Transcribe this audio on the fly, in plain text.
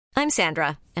I'm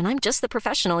Sandra, and I'm just the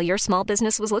professional your small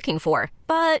business was looking for.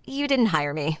 But you didn't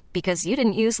hire me because you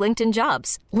didn't use LinkedIn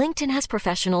Jobs. LinkedIn has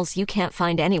professionals you can't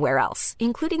find anywhere else,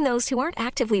 including those who aren't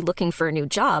actively looking for a new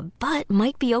job, but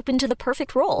might be open to the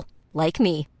perfect role, like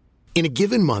me. In a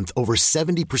given month, over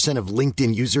 70% of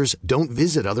LinkedIn users don't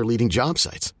visit other leading job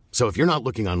sites. So if you're not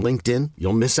looking on LinkedIn,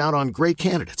 you'll miss out on great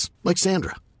candidates like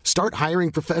Sandra. Start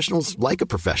hiring professionals like a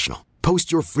professional.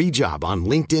 Post your free job on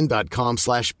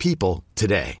linkedin.com/people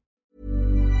today.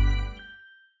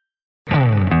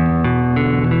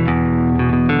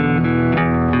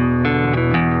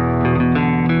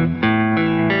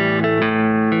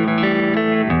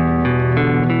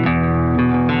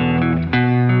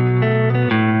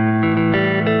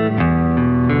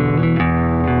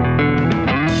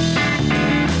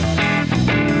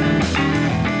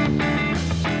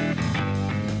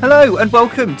 Hello and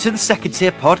welcome to the Second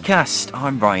Tier Podcast.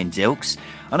 I'm Ryan Dilks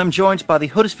and I'm joined by the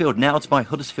Huddersfield now to my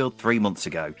Huddersfield 3 months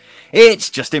ago. It's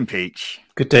Justin Peach.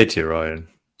 Good day to you, Ryan.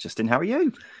 Justin, how are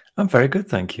you? I'm very good,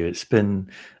 thank you. It's been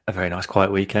a very nice,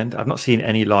 quiet weekend. I've not seen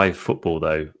any live football,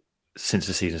 though, since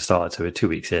the season started, so we're 2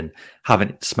 weeks in.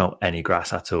 Haven't smelt any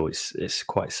grass at all. It's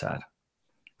quite sad.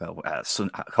 Well,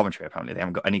 Coventry, apparently, they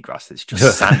haven't got any grass. It's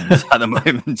just sand at the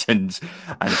moment and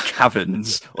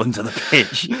caverns under the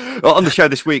pitch. Well, on the show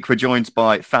this week, we're joined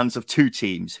by fans of two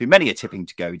teams who many are tipping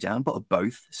to go down, but are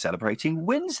both celebrating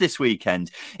wins this weekend.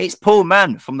 It's Paul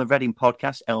Mann from the Reading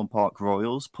podcast, Elm Park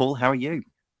Royals. Paul, how are you?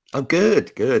 I'm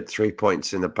good. 3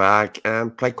 points in the bag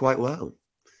and played quite well.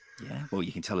 Yeah, well,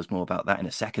 you can tell us more about that in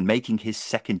a second. Making his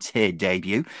second tier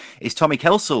debut is Tommy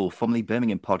Kelsall from the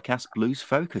Birmingham podcast Blues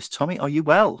Focus. Tommy, are you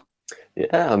well?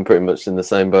 Yeah, I'm pretty much in the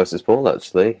same boat as Paul,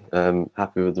 actually.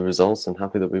 Happy with the results and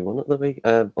happy that we won at the week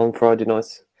on Friday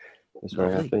night. I was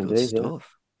very happy indeed. Good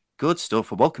stuff. Good stuff.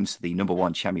 Well, welcome to the number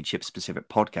one championship specific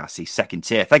podcast, the second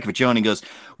tier. Thank you for joining us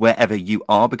wherever you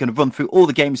are. We're going to run through all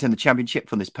the games in the championship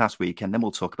from this past week, and then we'll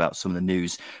talk about some of the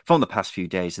news from the past few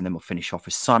days, and then we'll finish off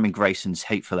with Simon Grayson's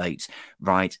Hateful Eight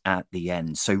right at the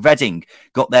end. So Reading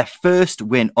got their first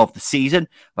win of the season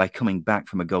by coming back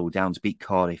from a goal down to beat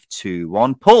Cardiff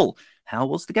 2-1. Paul, how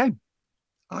was the game?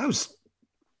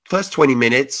 First 20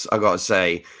 minutes, I got to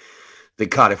say, the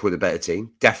Cardiff were the better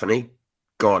team. Definitely.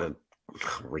 Got a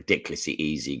ridiculously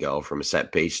easy goal from a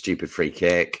set piece, stupid free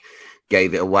kick,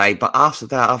 gave it away. But after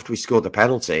that, after we scored the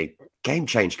penalty, game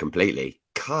changed completely.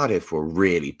 Cardiff were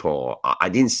really poor. I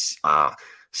didn't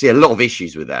see a lot of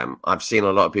issues with them. I've seen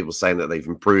a lot of people saying that they've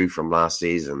improved from last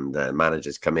season. The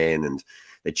managers come in and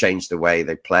they changed the way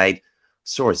they played.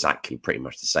 Saw exactly pretty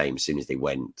much the same as soon as they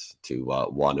went to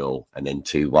 1-0 and then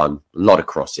 2-1. A lot of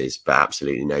crosses, but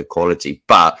absolutely no quality.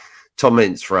 But Tom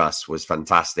Ince for us was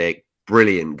fantastic.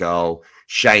 Brilliant goal.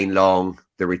 Shane Long,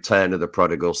 the return of the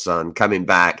prodigal son, coming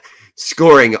back,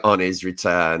 scoring on his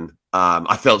return.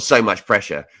 I felt so much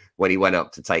pressure when he went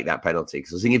up to take that penalty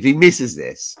because I was thinking, if he misses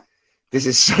this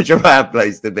is such a bad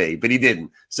place to be, but he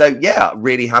didn't. So, yeah,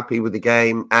 really happy with the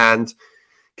game. And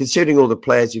considering all the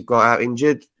players you've got out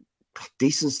injured,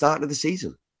 decent start to the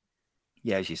season.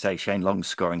 Yeah, as you say, Shane Long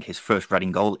scoring his first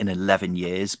Reading goal in 11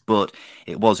 years, but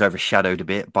it was overshadowed a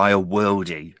bit by a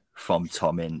worldie from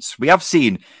Tom Ince. We have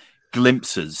seen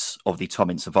glimpses of the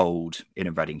Tom Ince of old in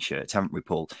a Reading shirt, haven't we,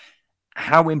 Paul?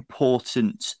 How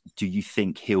important do you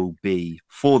think he'll be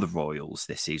for the Royals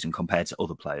this season compared to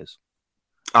other players?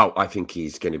 Oh, I think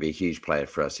he's going to be a huge player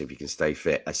for us if he can stay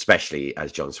fit, especially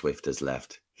as John Swift has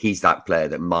left. He's that player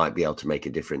that might be able to make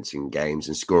a difference in games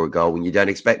and score a goal when you don't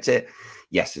expect it.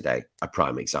 Yesterday, a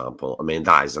prime example. I mean,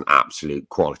 that is an absolute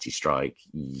quality strike.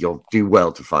 You'll do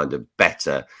well to find a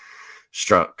better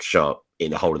struck shot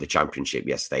in the whole of the championship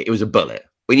yesterday. It was a bullet.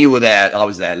 When you were there, I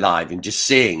was there live, and just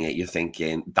seeing it, you're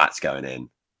thinking, that's going in.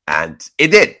 And it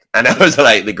did. And that was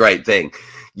like the great thing.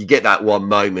 You get that one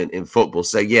moment in football.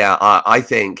 So, yeah, I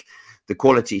think the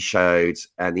quality showed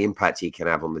and the impact he can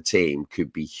have on the team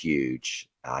could be huge.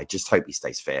 I just hope he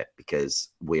stays fit because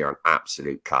we are an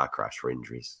absolute car crash for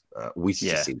injuries. We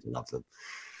just seem to love them.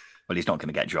 Well, he's not going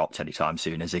to get dropped anytime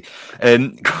soon, is he?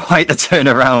 Quite the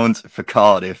turnaround for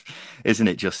Cardiff, isn't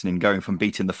it, Justin? Going from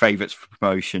beating the favourites for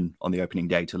promotion on the opening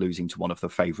day to losing to one of the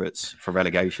favourites for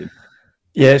relegation.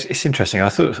 Yeah, it's interesting. I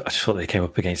just thought they came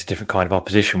up against a different kind of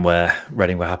opposition where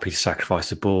Reading were happy to sacrifice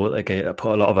the ball. They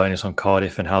put a lot of onus on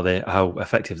Cardiff and how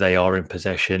effective they are in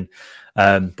possession.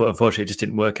 But unfortunately, it just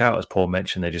didn't work out. As Paul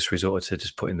mentioned, they just resorted to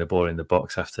just putting the ball in the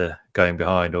box after going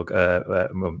behind, or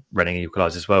Reading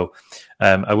equalised as well.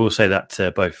 I will say that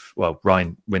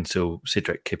Ryan Winsell,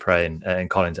 Cedric Kipre and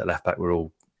Collins at left back were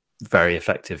all very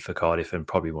effective for Cardiff and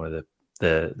probably one of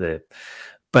the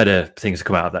better things to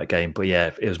come out of that game. But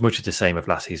yeah, it was much of the same of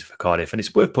last season for Cardiff. And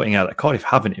it's worth pointing out that Cardiff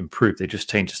haven't improved. They just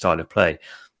changed the style of play.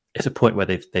 It's a point where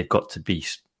they've got to be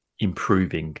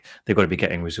improving. They've got to be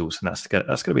getting results. And that's going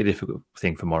to be a difficult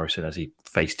thing for Morrison as he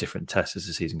faces different tests as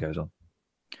the season goes on.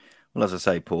 Well, as I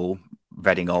say, Paul,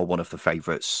 Reading are one of the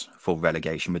favourites for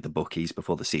relegation with the bookies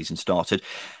before the season started.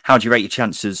 How do you rate your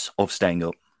chances of staying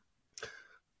up?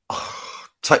 Oh,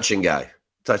 touch and go.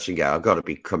 I've got to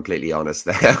be completely honest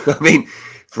there. I mean,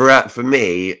 for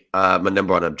me, my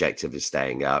number one objective is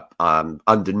staying up. I'm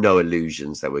under no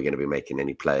illusions that we're going to be making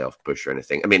any playoff push or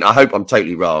anything. I mean, I hope I'm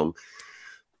totally wrong,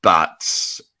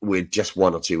 but we're just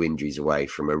one or two injuries away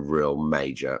from a real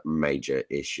major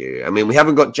issue. I mean, we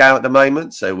haven't got Joe at the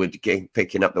moment, so we're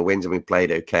picking up the wins and we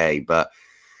played okay. But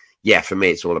yeah, for me,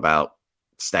 it's all about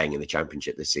staying in the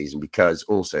Championship this season, because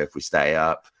also if we stay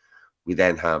up, we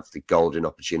then have the golden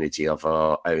opportunity of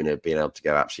our owner being able to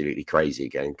go absolutely crazy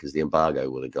again because the embargo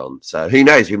will have gone. So who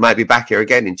knows? We might be back here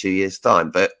again in 2 years'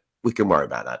 time, but we can worry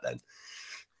about that then.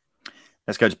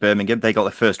 Let's go to Birmingham. They got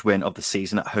their first win of the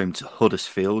season at home to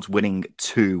Huddersfield, winning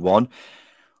 2-1.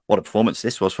 What a performance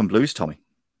this was from Blues, Tommy.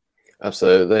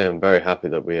 Absolutely. I'm very happy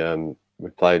that we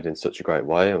played in such a great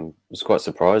way. I was quite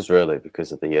surprised, really,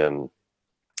 because of the, I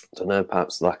don't know,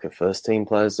 perhaps lack of first-team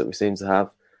players that we seem to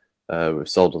have. We've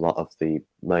sold a lot of the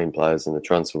main players in the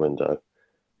transfer window.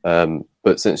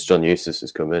 But since John Eustace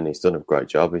has come in, he's done a great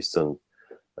job. He's done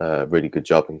a really good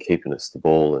job in keeping us the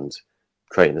ball and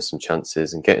creating us some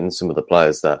chances and getting some of the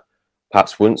players that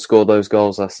perhaps wouldn't score those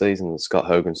goals last season. Scott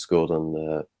Hogan scored in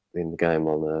the game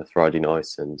on Friday night,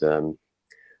 and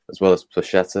as well as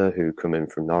Plachetta, who come in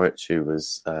from Norwich, who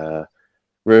was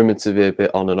rumoured to be a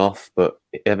bit on and off, but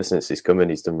ever since he's come in,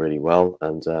 he's done really well.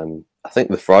 And I think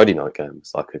the Friday night game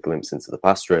was like a glimpse into the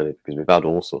past, really, because we've had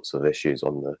all sorts of issues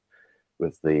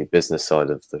with the business side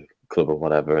of the club or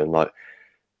whatever, and like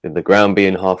in the ground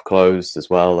being half closed as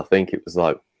well. I think it was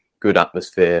like good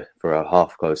atmosphere for a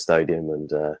half closed stadium,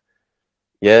 and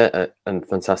and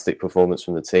fantastic performance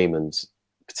from the team, and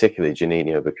particularly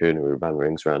Janino Bacuna, who ran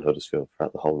rings around Huddersfield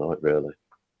throughout the whole night, really.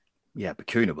 Yeah,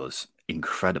 Bacuna was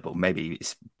incredible. Maybe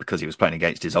it's because he was playing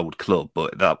against his old club,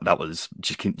 but that was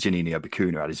Janino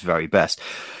Bacuna at his very best.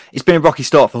 It's been a rocky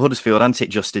start for Huddersfield, hasn't it,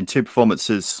 Justin? 2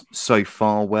 performances so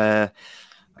far where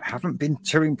I haven't been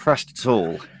too impressed at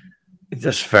all.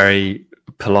 That's a very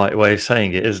polite way of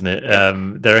saying it, isn't it?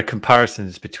 There are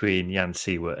comparisons between Jan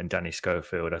Seward and Danny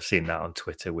Schofield. I've seen that on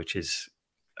Twitter, which is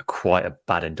quite a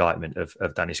bad indictment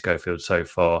of Danny Schofield so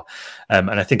far. And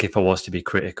I think if I was to be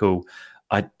critical,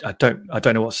 I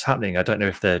don't know what's happening. I don't know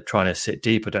if they're trying to sit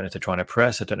deep. I don't know if they're trying to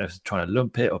press. I don't know if they're trying to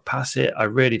lump it or pass it. I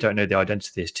really don't know the identity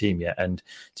of this team yet. And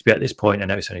to be at this point, I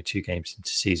know it's only 2 games into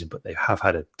the season, but they have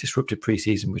had a disrupted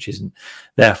pre-season, which isn't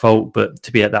their fault. But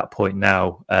to be at that point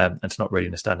now, and to not really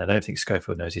understand, I don't think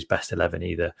Schofield knows his best 11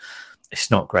 either.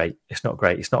 It's not great. It's not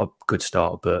a good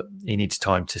start, but he needs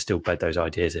time to still bed those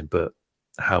ideas in. But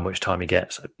how much time he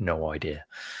gets, I have no idea.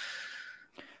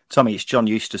 Tommy, it's John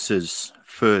Eustace's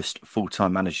first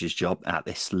full-time manager's job at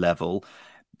this level.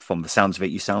 From the sounds of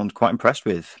it, you sound quite impressed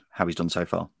with how he's done so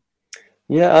far.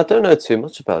 Yeah, I don't know too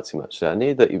much about him, actually. I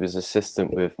knew that he was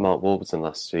assistant with Mark Warburton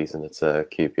last season at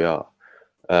QPR.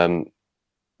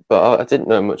 But I didn't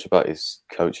know much about his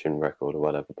coaching record or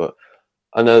whatever. But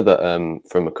I know that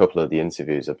from a couple of the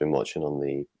interviews I've been watching on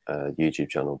the YouTube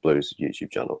channel, Blues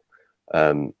YouTube channel,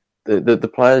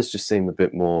 the players just seem a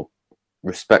bit more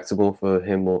respectable for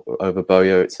him over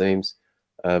Boyo, it seems.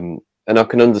 And I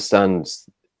can understand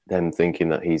them thinking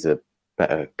that he's a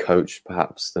better coach,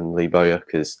 perhaps, than Lee Bowyer,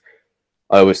 because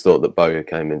I always thought that Bowyer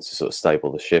came in to sort of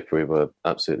stable the ship. We were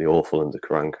absolutely awful under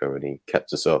Karanka, and he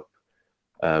kept us up.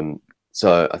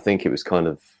 So I think it was kind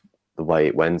of the way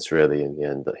it went, really, in the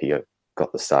end, that he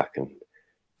got the sack and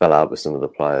fell out with some of the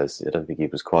players. I don't think he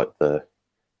was quite the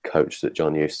coach that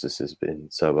John Eustace has been.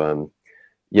 So,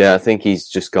 I think he's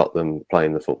just got them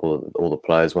playing the football that all the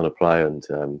players want to play,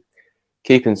 and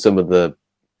keeping some of the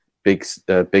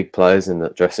big players in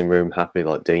that dressing room happy,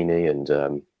 like Deeney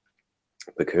and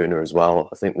Bacuna as well.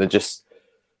 I think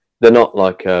they're not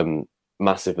like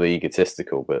massively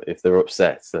egotistical, but if they're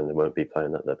upset, then they won't be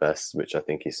playing at their best, which I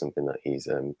think is something that he's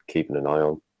keeping an eye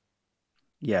on.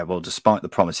 Yeah, well, despite the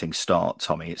promising start,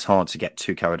 Tommy, it's hard to get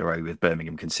too carried away with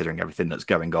Birmingham considering everything that's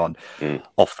going on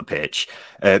off the pitch.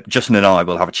 Justin and I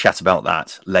will have a chat about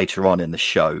that later on in the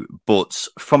show. But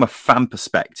from a fan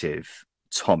perspective,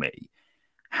 Tommy,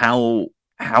 how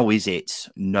is it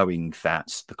knowing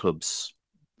that the club's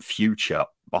future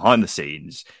behind the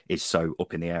scenes is so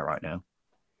up in the air right now?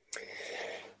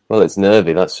 Well, it's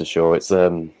nervy, that's for sure. It's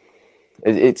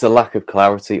a lack of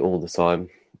clarity all the time.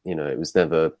 You know, it was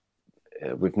never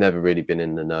we've never really been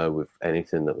in the know with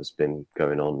anything that was been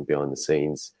going on behind the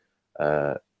scenes.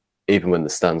 Even when the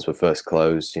stands were first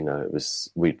closed,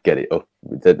 we'd get it up.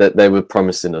 They were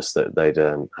promising us that they'd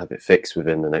have it fixed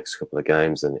within the next couple of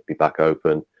games and it'd be back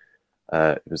open.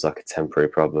 It was like a temporary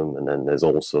problem, and then there's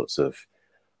all sorts of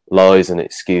lies and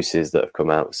excuses that have come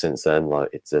out since then.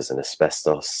 Like there's an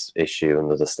asbestos issue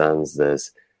under the stands.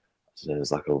 There's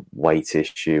like a weight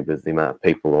issue with the amount of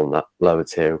people on that lower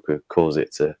tier who could cause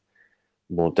it to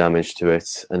more damage to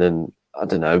it. And then I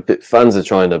don't know, but fans are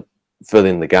trying to fill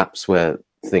in the gaps where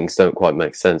things don't quite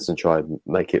make sense and try and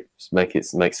make it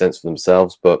make sense for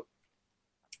themselves. But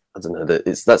I don't know,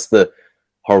 that's the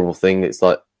horrible thing. It's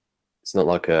not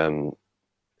like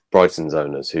Brighton's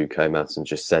owners who came out and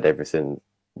just said everything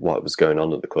what was going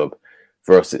on at the club.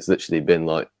 For us, it's literally been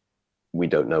like, we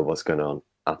don't know what's going on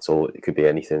at all. It could be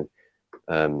anything.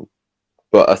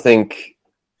 But I think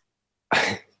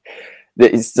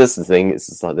it's just the thing. It's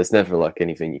just like there's never like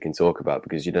anything you can talk about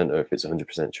because you don't know if it's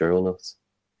 100% true or not.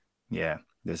 Yeah,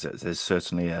 there's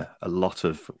certainly a lot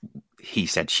of he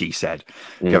said, she said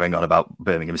going on about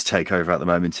Birmingham's takeover at the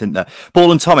moment, isn't there?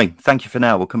 Paul and Tommy, thank you for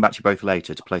now. We'll come back to you both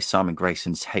later to play Simon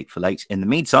Grayson's Hateful Eight. In the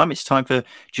meantime, it's time for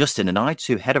Justin and I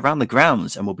to head around the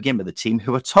grounds, and we'll begin with the team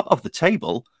who are top of the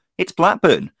table. It's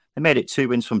Blackburn. They made it 2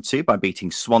 wins from 2 by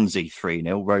beating Swansea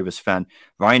 3-0. Rovers fan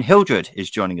Ryan Hildred is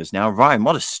joining us now. Ryan,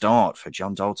 what a start for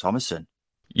John Dole Thomason.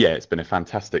 Yeah, it's been a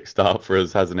fantastic start for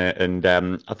us, hasn't it? And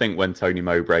I think when Tony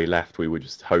Mowbray left, we were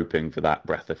just hoping for that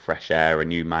breath of fresh air, a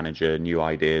new manager, new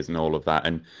ideas and all of that.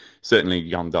 And certainly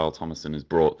Jon Dahl Tomasson has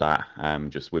brought that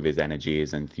just with his energy,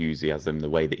 his enthusiasm, the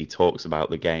way that he talks about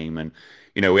the game. And,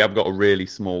 we have got a really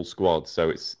small squad, so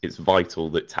it's vital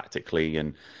that tactically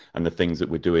and the things that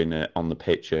we're doing on the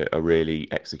pitch are really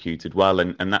executed well.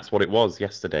 And that's what it was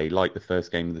yesterday, like the first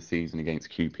game of the season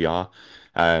against QPR.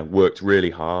 Worked really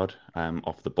hard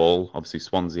off the ball. Obviously,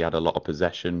 Swansea had a lot of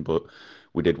possession, but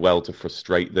we did well to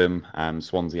frustrate them.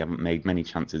 Swansea haven't made many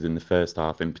chances in the first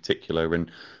half in particular.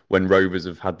 And when Rovers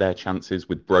have had their chances,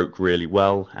 we broke really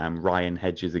well. Ryan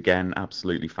Hedges, again,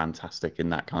 absolutely fantastic in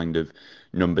that kind of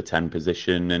number 10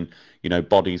 position. And,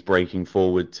 bodies breaking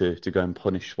forward to go and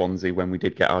punish Swansea when we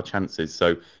did get our chances.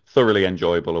 So thoroughly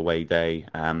enjoyable away day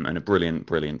and a brilliant,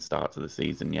 brilliant start to the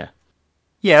season, yeah.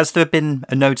 Yeah, has there been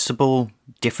a noticeable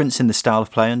difference in the style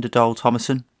of play under Dole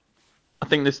Thomason? I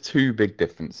think there's two big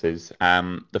differences.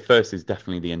 The first is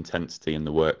definitely the intensity and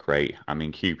the work rate. I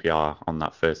mean, QPR on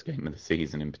that first game of the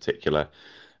season in particular,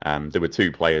 there were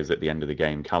two players at the end of the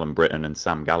game, Callum Britton and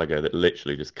Sam Gallagher, that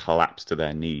literally just collapsed to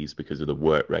their knees because of the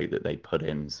work rate that they put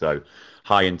in. So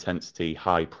high intensity,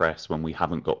 high press when we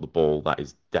haven't got the ball, that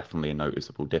is definitely a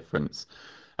noticeable difference.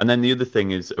 And then the other thing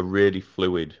is a really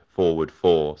fluid forward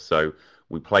four. So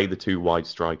we play the two wide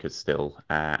strikers still,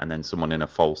 and then someone in a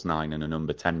false 9 and a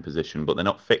number 10 position, but they're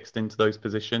not fixed into those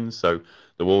positions. So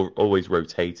they're always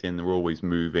rotating, they're always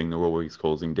moving, they're always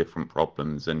causing different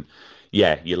problems. And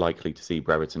yeah, you're likely to see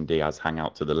Brereton Diaz hang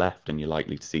out to the left, and you're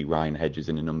likely to see Ryan Hedges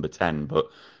in a number 10. But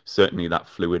certainly that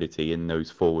fluidity in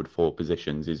those forward four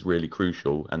positions is really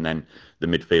crucial. And then the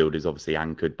midfield is obviously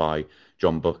anchored by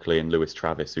John Buckley and Lewis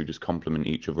Travis, who just complement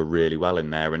each other really well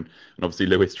in there. And obviously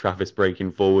Lewis Travis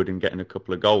breaking forward and getting a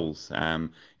couple of goals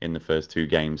in the first two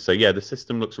games. So yeah, the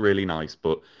system looks really nice,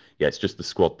 but yeah, it's just the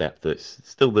squad depth that's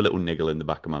still the little niggle in the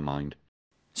back of my mind.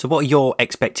 So what are your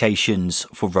expectations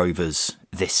for Rovers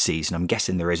this season? I'm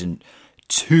guessing there isn't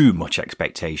too much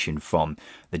expectation from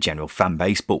the general fan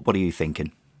base, but what are you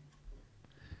thinking?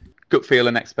 Gut feel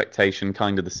and expectation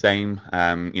kind of the same.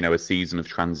 A season of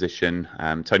transition.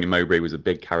 Tony Mowbray was a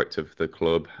big character for the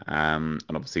club, and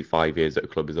obviously 5 years at a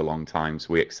club is a long time,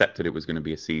 so we accepted it was going to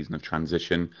be a season of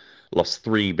transition. Lost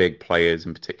 3 big players,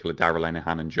 in particular Darrell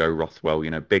Lenihan and Joe Rothwell,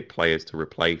 big players to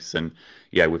replace. And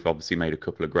yeah, we've obviously made a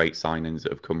couple of great signings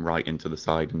that have come right into the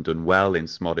side and done well in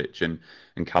Smodic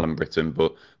and Callum Britton.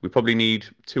 But we probably need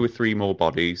 2 or 3 more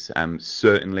bodies,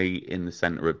 certainly in the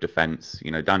centre of defence.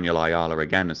 Daniel Ayala,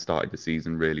 again, has started the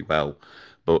season really well,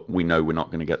 but we know we're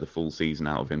not going to get the full season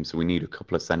out of him. So we need a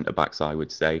couple of centre-backs, I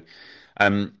would say.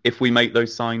 If we make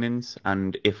those signings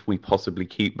and if we possibly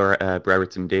keep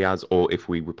Brereton Diaz, or if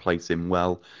we replace him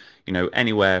well,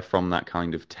 anywhere from that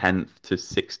kind of 10th to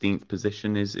 16th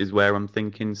position is where I'm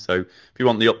thinking. So if you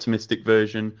want the optimistic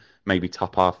version, maybe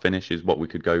top half finish is what we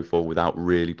could go for without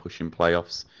really pushing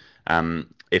playoffs.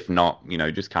 If not,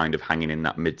 just kind of hanging in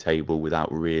that mid-table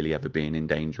without really ever being in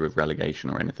danger of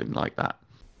relegation or anything like that.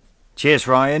 Cheers,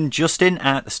 Ryan. Justin,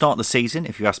 at the start of the season,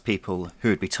 if you ask people who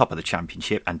would be top of the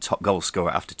Championship and top goal scorer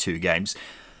after 2 games,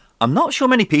 I'm not sure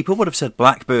many people would have said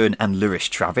Blackburn and Lewis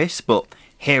Travis, but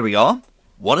here we are.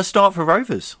 What a start for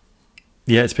Rovers.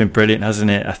 Yeah, it's been brilliant,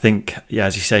 hasn't it? I think, yeah,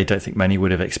 as you say, don't think many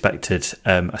would have expected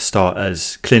a start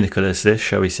as clinical as this,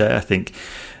 shall we say. I think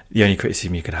the only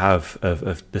criticism you could have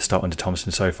of the start under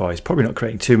Thompson so far is probably not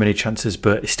creating too many chances,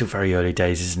 but it's still very early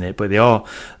days, isn't it? But they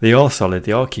are solid.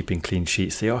 They are keeping clean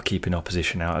sheets. They are keeping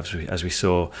opposition out, as we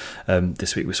saw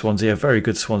this week with Swansea. A very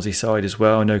good Swansea side as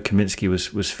well. I know Kaminsky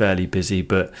was fairly busy,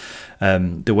 but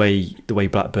the way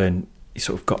Blackburn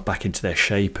sort of got back into their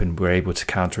shape and were able to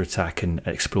counter-attack and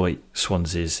exploit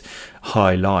Swansea's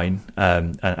high line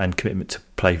and commitment to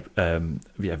play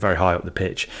very high up the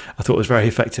pitch, I thought it was very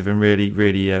effective and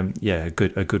really a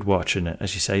good watch. And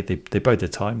as you say, they bode their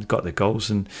time, got their goals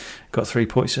and got 3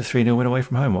 points, a 3-0 win away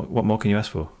from home. What more can you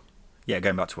ask for? Yeah,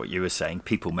 going back to what you were saying,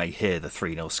 people may hear the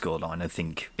 3-0 scoreline and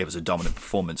think it was a dominant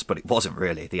performance, but it wasn't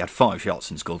really. They had 5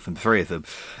 shots and scored from 3 of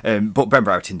them. But Ben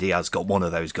Brereton Diaz got one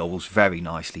of those goals very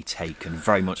nicely taken,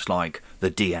 very much like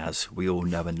the Diaz we all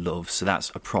know and love. So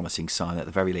that's a promising sign at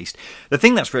the very least. The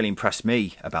thing that's really impressed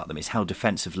me about them is how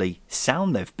defensively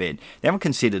sound they've been. They haven't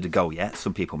conceded a goal yet.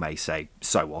 Some people may say,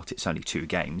 so what, it's only 2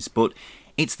 games. But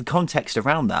it's the context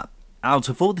around that. Out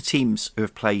of all the teams who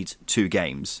have played 2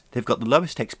 games, they've got the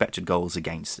lowest expected goals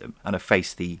against them and have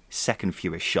faced the second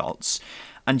fewest shots.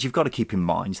 And you've got to keep in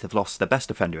mind they've lost their best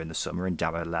defender in the summer in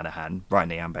Darragh Lenihan. Ryan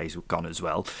Nyambe's gone as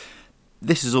well.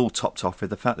 This is all topped off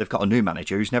with the fact they've got a new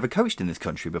manager who's never coached in this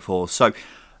country before. So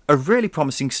a really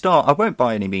promising start. I won't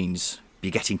by any means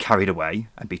be getting carried away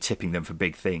and be tipping them for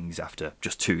big things after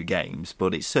just 2 games,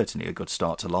 but it's certainly a good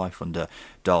start to life under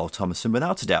Darl Thomason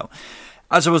without a doubt.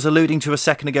 As I was alluding to a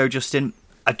second ago, Justin,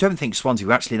 I don't think Swansea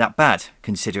were actually that bad,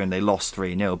 considering they lost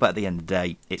 3-0. But at the end of the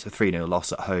day, it's a 3-0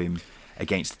 loss at home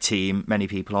against a team many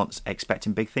people aren't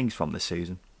expecting big things from this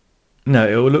season. No,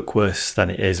 it will look worse than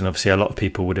it is. And obviously a lot of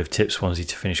people would have tipped Swansea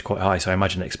to finish quite high. So I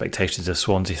imagine expectations of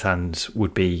Swansea fans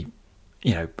would be,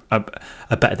 a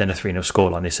better than a 3-0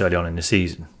 scoreline this early on in the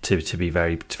season, to be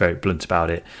very blunt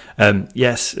about it.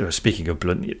 Yes, speaking of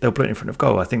blunt, they're blunt in front of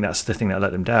goal. I think that's the thing that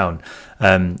let them down.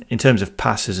 In terms of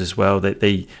passes as well,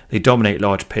 they dominate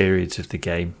large periods of the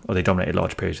game, or they dominated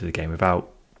large periods of the game without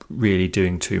really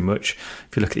doing too much.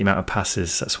 If you look at the amount of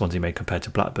passes that Swansea made compared to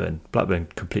Blackburn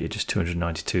completed just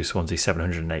 292, Swansea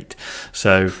 708.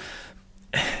 So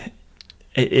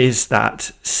it is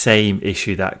that same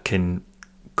issue that can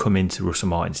come into Russell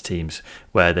Martin's teams,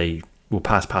 where they will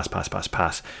pass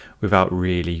without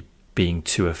really being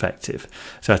too effective.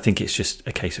 So I think it's just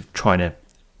a case of trying to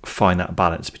find that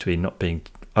balance between not being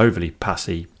overly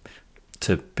passy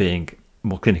to being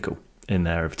more clinical in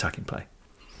their attacking play.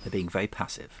 They're being very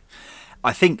passive.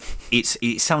 I think it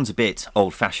sounds a bit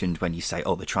old-fashioned when you say,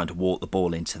 they're trying to walk the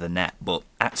ball into the net, but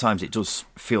at times it does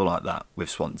feel like that with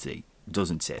Swansea,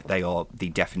 doesn't it? They are the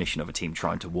definition of a team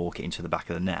trying to walk it into the back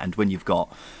of the net. And when you've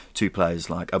got 2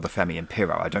 players like Obafemi and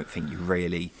Pirro, I don't think you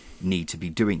really need to be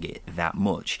doing it that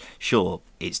much. Sure,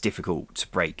 it's difficult to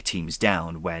break teams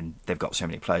down when they've got so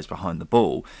many players behind the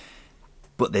ball,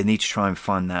 but they need to try and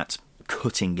find that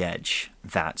cutting edge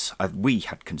that we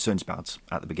had concerns about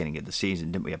at the beginning of the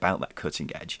season, didn't we, about that cutting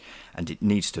edge, and it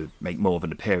needs to make more of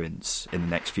an appearance in the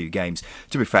next few games.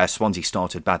 To be fair, Swansea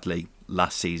started badly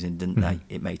last season, didn't they?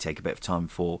 It may take a bit of time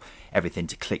for everything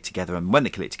to click together, and when they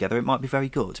click together it might be very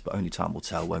good, but only time will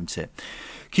tell, won't it?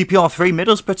 QPR 3,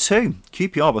 Middlesbrough 2.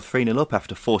 QPR were 3-0 up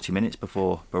after 40 minutes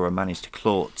before Borough managed to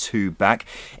claw 2 back.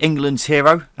 England's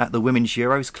hero at the Women's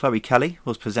Euros, Chloe Kelly,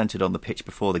 was presented on the pitch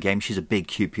before the game. She's a big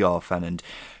QPR fan and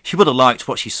she would have liked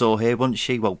what she saw here, wouldn't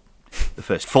she? Well, the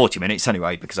first 40 minutes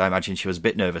anyway, because I imagine she was a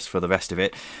bit nervous for the rest of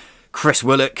it. Chris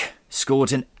Willock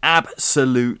scored an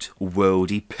absolute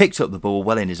worldie, picked up the ball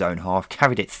well in his own half,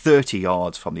 carried it 30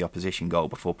 yards from the opposition goal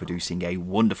before producing a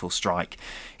wonderful strike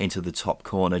into the top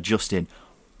corner. Justin,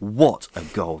 what a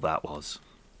goal that was.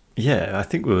 Yeah, I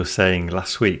think we were saying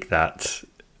last week that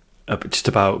just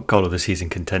about goal of the season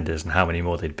contenders and how many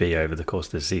more they'd be over the course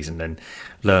of the season, and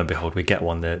lo and behold we get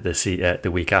one the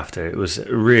week after. It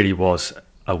really was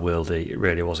a worldie. It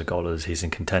really was a goal of the season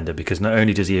contender, because not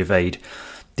only does he evade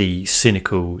the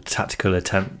cynical tactical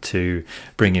attempt to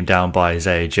bring him down by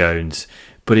Isaiah Jones,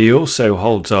 but he also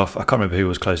holds off, I can't remember who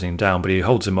was closing him down, but he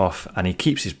holds him off and he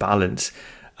keeps his balance,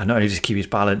 and not only does he keep his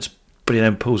balance, but he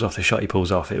then pulls off the shot he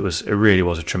pulls off. It really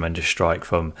was a tremendous strike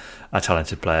from a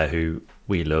talented player who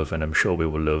we love, and I'm sure we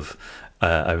will love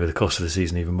over the course of the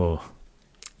season even more.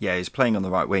 Yeah, he's playing on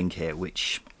the right wing here,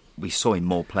 which we saw him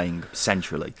more playing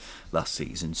centrally last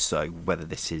season. So whether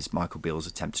this is Michael Beale's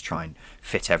attempt to try and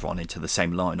fit everyone into the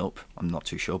same lineup, I'm not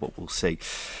too sure, but we'll see.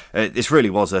 This really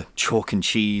was a chalk and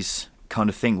cheese kind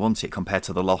of thing, wasn't it, compared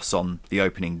to the loss on the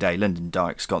opening day. Lyndon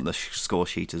Dykes got on the score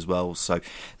sheet as well, so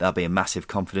that'll be a massive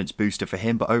confidence booster for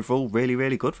him. But overall, really,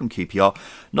 really good from QPR.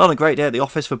 Not a great day at the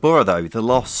office for Borough, though. The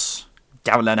loss,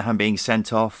 Darren Lenihan being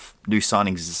sent off, new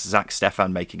signings Zach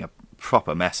Stefan making a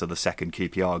proper mess of the second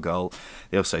QPR goal.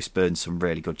 They also spurned some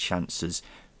really good chances.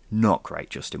 Not great,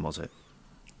 Justin, was it?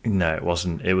 No, it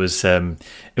wasn't. It was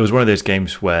one of those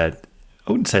games where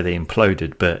I wouldn't say they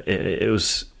imploded, but it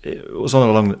was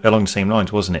along the same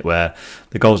lines, wasn't it? Where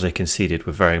the goals they conceded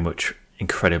were very much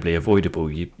incredibly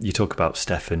avoidable. You talk about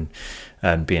Stefan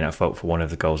being at fault for one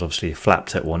of the goals. Obviously, he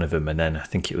flapped at one of them, and then I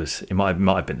think it might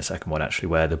have been the second one actually,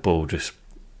 where the ball just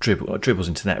dribbles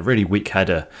into net. A really weak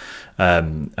header. I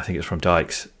think it was from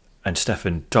Dykes, and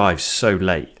Stefan dives so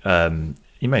late.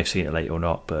 You may have seen it late or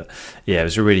not, but yeah, it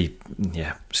was a really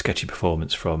sketchy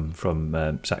performance from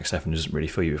Zach Stefan. Doesn't really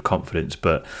fill you with confidence,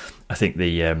 but I think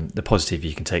the positive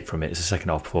you can take from it is the second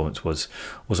half performance was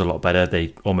a lot better.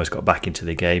 They almost got back into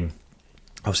the game.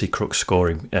 Obviously, Crook's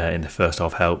scoring in the first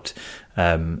half helped,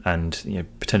 and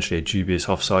potentially a dubious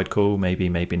offside call, maybe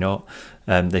not.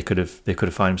 They could have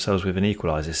found themselves with an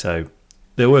equaliser. So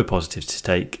there were positives to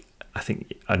take. I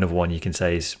think another one you can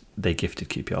say is they gifted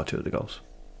QPR 2 of the goals.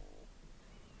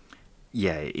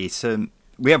 Yeah, it's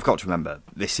we have got to remember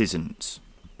this isn't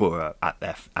Borough at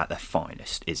their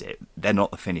finest, is it? They're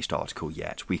not the finished article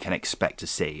yet. We can expect to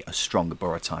see a stronger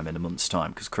Borough time in a month's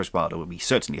time, because Chris Wilder will be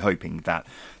certainly hoping that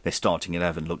their starting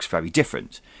 11 looks very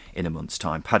different in a month's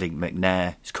time. Paddy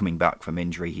McNair is coming back from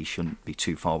injury. He shouldn't be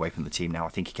too far away from the team now. I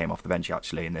think he came off the bench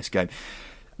actually in this game.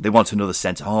 They want another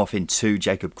centre half in 2.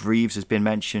 Jacob Greaves has been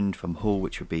mentioned from Hull,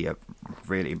 which would be a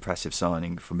really impressive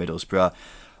signing for Middlesbrough.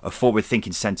 A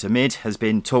forward-thinking centre mid has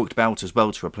been talked about as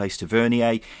well to replace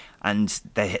Tavernier, and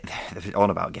they're on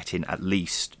about getting at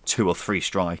least 2 or 3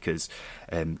 strikers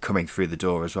coming through the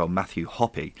door as well. Matthew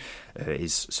Hoppe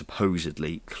is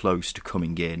supposedly close to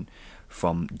coming in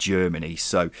from Germany,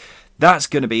 so that's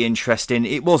going to be interesting.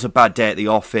 It was a bad day at the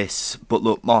office, but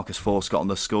look, Marcus Forss got on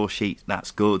the score sheet. That's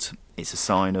good. It's a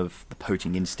sign of the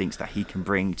poaching instincts that he can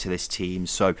bring to this team,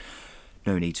 so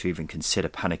no need to even consider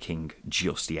panicking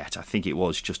just yet. I think it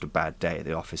was just a bad day at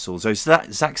the office. Also,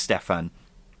 Zach Stefan,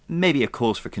 maybe a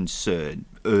cause for concern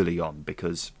early on,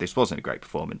 because this wasn't a great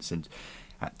performance. And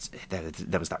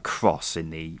there was that cross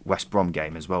in the West Brom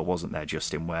game as well, wasn't there,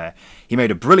 Justin, where he made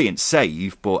a brilliant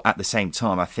save, but at the same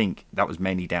time, I think that was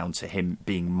mainly down to him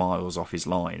being miles off his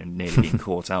line and nearly being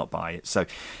caught out by it. So,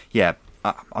 yeah,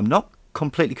 I'm not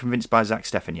completely convinced by Zach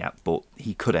Stefan yet, but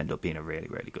he could end up being a really,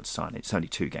 really good sign. It's only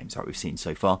 2 games that we've seen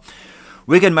so far.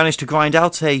 Wigan managed to grind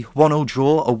out a 1-0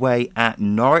 draw away at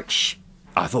Norwich.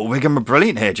 I thought Wigan were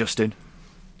brilliant here, Justin.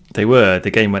 They were.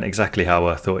 The game went exactly how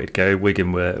I thought it'd go.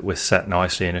 Wigan were set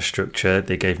nicely in a structure.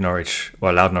 They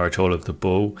allowed Norwich all of the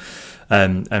ball.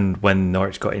 And when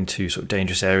Norwich got into sort of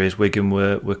dangerous areas, Wigan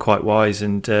were quite wise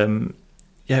and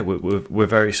we're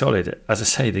very solid. As I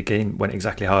say, the game went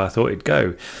exactly how I thought it'd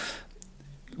go.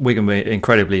 Wigan were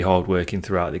incredibly hard working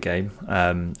throughout the game,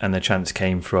 and the chance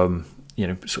came from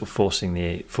sort of forcing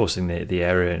the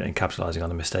area and capitalising on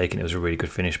the mistake, and it was a really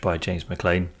good finish by James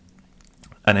McLean.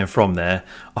 And then from there,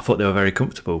 I thought they were very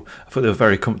comfortable. Up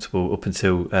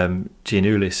until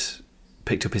Giannoulis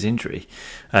picked up his injury,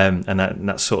 and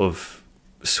that sort of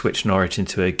switched Norwich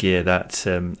into a gear that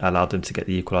allowed them to get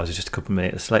the equaliser just a couple of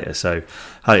minutes later. So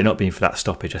had it not been for that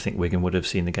stoppage, I think Wigan would have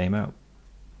seen the game out.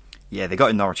 Yeah, they got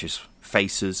in Norwich's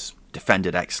faces,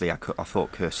 defended excellently. I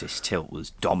thought Curtis Tilt was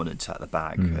dominant at the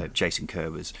back. Jason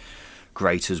Kerr was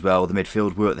great as well. The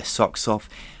midfield worked their socks off.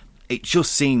 It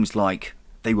just seems like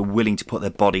they were willing to put their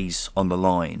bodies on the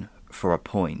line for a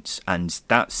point, and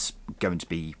that's going to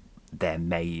be their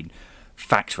main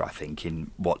factor, I think,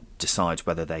 in what decides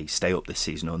whether they stay up this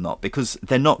season or not, because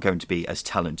they're not going to be as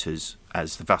talented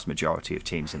as the vast majority of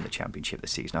teams in the Championship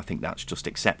this season. I think that's just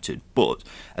accepted, but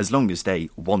as long as they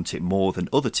want it more than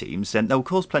other teams, then they'll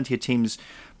cause plenty of teams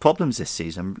problems this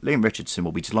season. Liam Richardson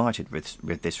will be delighted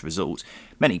with this result.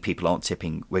 Many people aren't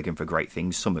tipping Wigan for great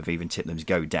things. Some have even tipped them to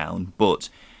go down, but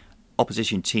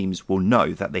opposition teams will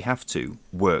know that they have to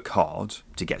work hard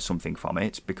to get something from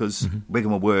it, because Wigan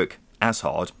will work as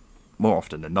hard, more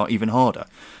often than not, even harder.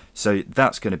 So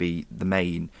that's going to be the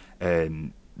main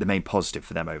positive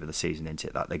for them over the season, isn't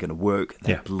it? That they're going to work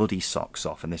their bloody socks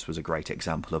off, and this was a great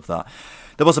example of that.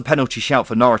 There was a penalty shout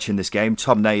for Norwich in this game.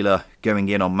 Tom Naylor going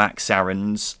in on Max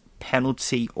Aarons.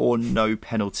 Penalty or no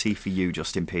penalty for you,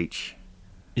 Justin Peach?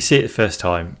 You see it the first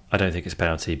time, I don't think it's a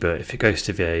penalty, but if it goes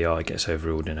to VAR, it gets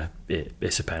overruled and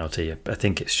it's a penalty. I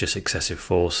think it's just excessive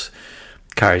force,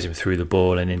 carries him through the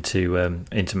ball and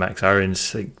into Max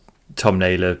Aarons. Tom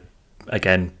Naylor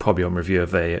again, probably on review of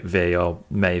VAR,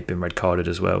 may have been red carded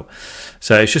as well.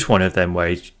 So it's just one of them where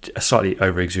he's slightly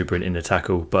over exuberant in the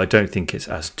tackle, but I don't think it's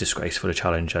as disgraceful a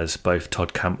challenge as both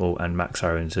Todd Campbell and Max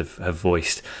Aarons have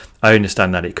voiced. I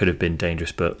understand that it could have been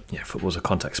dangerous, but football's a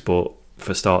contact sport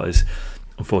for starters.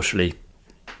 Unfortunately,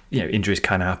 injuries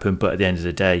can happen, but at the end of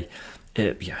the day,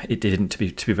 it didn't. To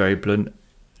be very blunt,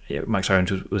 Max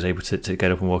Aarons was able to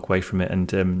get up and walk away from it,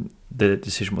 and the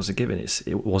decision wasn't given.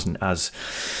 It wasn't as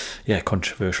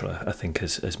controversial, I think,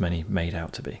 as many made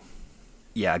out to be.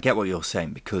 Yeah, I get what you're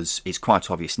saying, because it's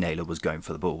quite obvious Naylor was going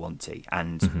for the ball, wasn't he?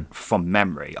 And from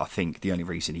memory, I think the only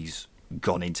reason he's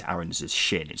gone into Aarons'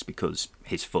 shin is because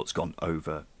his foot's gone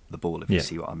over the ball, if you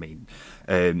see what I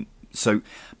mean. So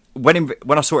when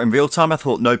I saw it in real time, I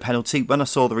thought no penalty. When I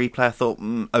saw the replay, I thought,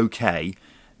 okay.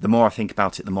 The more I think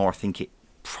about it, the more I think it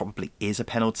probably is a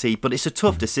penalty, but it's a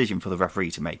tough decision for the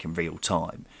referee to make in real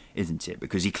time, isn't it?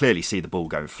 Because you clearly see the ball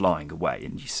go flying away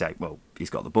and you say, well, he's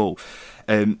got the ball.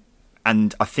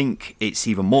 And I think it's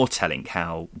even more telling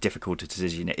how difficult a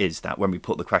decision it is that when we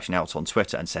put the question out on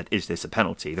Twitter and said, is this a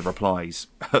penalty? The replies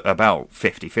about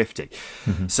 50-50.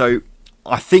 So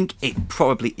I think it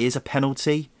probably is a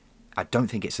penalty. I don't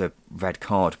think it's a red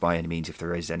card by any means, if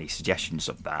there is any suggestions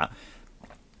of that.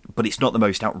 But it's not the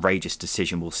most outrageous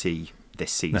decision we'll see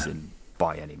this season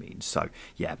by any means. So,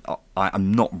 yeah,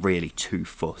 I'm not really too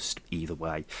fussed either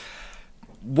way.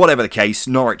 Whatever the case,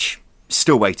 Norwich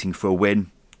still waiting for a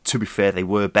win. To be fair, they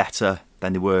were better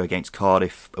than they were against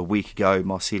Cardiff a week ago.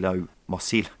 Marcelo.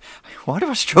 Why do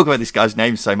I struggle with this guy's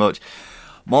name so much?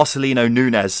 Marcelino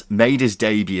Nunes made his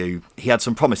debut. He had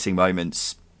some promising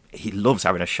moments. He loves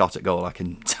having a shot at goal, I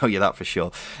can tell you that for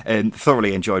sure.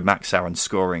 Thoroughly enjoyed Max Aaron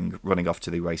scoring, running off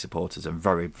to the away supporters and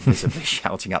very visibly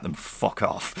shouting at them, fuck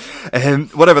off.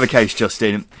 Whatever the case,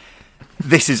 Justin,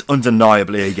 this is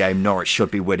undeniably a game Norwich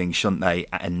should be winning, shouldn't they?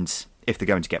 And if they're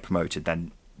going to get promoted,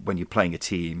 then when you're playing a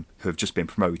team who have just been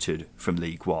promoted from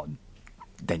League One,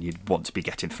 then you'd want to be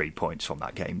getting 3 points from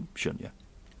that game, shouldn't you?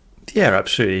 Yeah,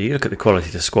 absolutely. You look at the quality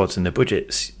of the squads and the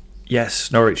budgets.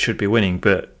 Yes, Norwich should be winning,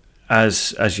 but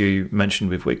as you mentioned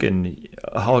with Wigan,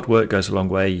 hard work goes a long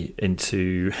way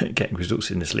into getting results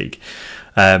in this league.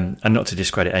 And not to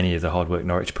discredit any of the hard work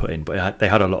Norwich put in, but they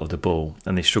had a lot of the ball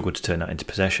and they struggled to turn that into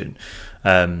possession.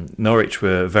 Norwich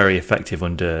were very effective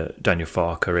under Daniel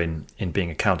Farke in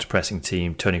being a counter-pressing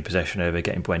team, turning possession over,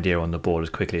 getting Buendia on the ball as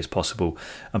quickly as possible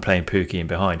and playing Pukki in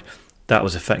behind. That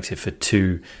was effective for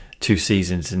two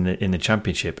seasons in the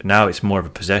Championship. Now it's more of a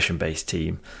possession-based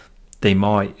team. They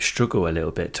might struggle a little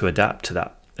bit to adapt to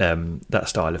that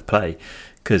style of play,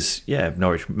 because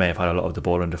Norwich may have had a lot of the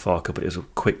ball under Farke, but it was a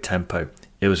quick tempo.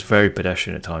 It was very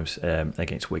pedestrian at times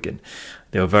against Wigan.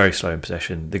 They were very slow in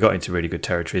possession. They got into really good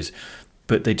territories,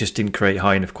 but they just didn't create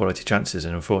high enough quality chances,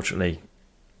 and unfortunately,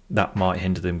 that might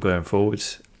hinder them going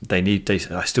forwards. I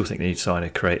still think they need to sign a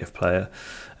creative player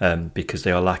because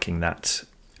they are lacking that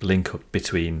link up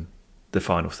between the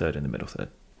final third and the middle third.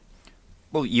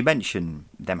 Well, you mentioned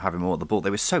them having more of the ball. They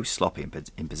were so sloppy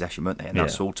in possession, weren't they? And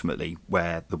that's ultimately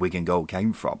where the Wigan goal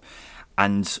came from.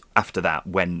 And after that,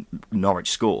 when Norwich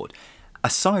scored,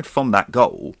 aside from that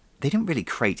goal, they didn't really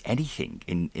create anything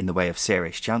in the way of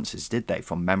serious chances, did they,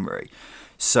 from memory?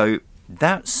 So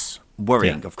that's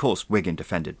worrying. Yeah. Of course, Wigan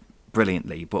defended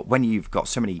brilliantly, but when you've got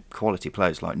so many quality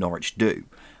players like Norwich do,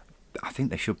 I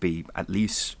think they should be at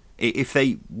least... If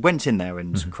they went in there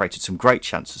and created some great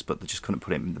chances, but they just couldn't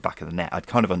put it in the back of the net, I'd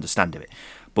kind of understand it.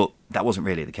 But that wasn't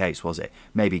really the case, was it?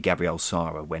 Maybe Gabriel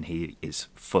Sara, when he is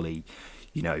fully,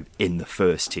 in the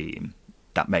first team,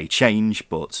 that may change,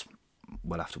 but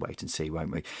we'll have to wait and see,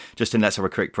 won't we? Justin, let's have a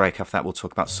quick break. After that, we'll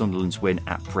talk about Sunderland's win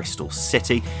at Bristol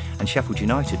City and Sheffield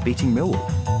United beating Millwall.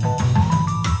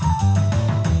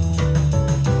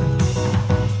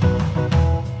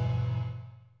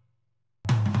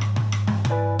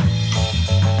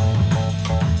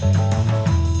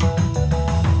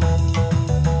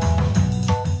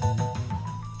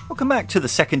 Welcome back to the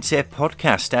Second Tier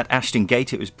podcast. At Ashton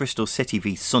Gate, it was Bristol City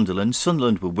v Sunderland.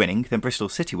 Sunderland were winning, then Bristol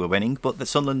City were winning, but the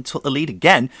Sunderland took the lead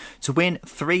again to win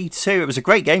 3-2. It was a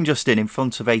great game, Justin, in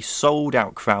front of a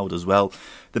sold-out crowd as well.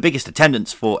 The biggest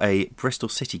attendance for a Bristol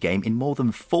City game in more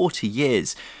than 40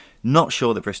 years. Not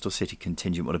sure the Bristol City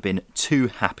contingent would have been too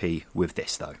happy with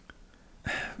this, though.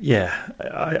 Yeah,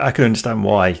 I can understand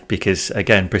why, because,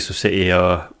 again, Bristol City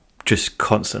are just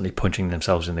constantly punching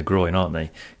themselves in the groin, aren't they?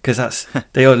 Because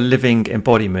they are living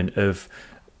embodiment of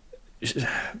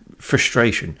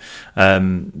frustration.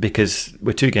 Because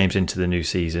we're 2 games into the new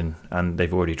season and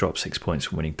they've already dropped 6 points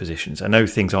from winning positions. I know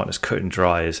things aren't as cut and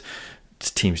dry as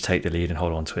teams take the lead and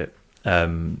hold on to it.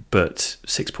 but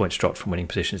 6 points dropped from winning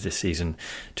positions this season,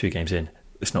 2 games in.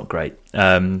 It's not great.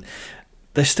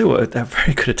 They're still a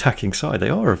very good attacking side. They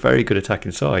are a very good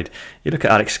attacking side. You look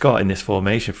at Alex Scott in this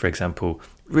formation, for example,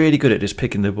 really good at just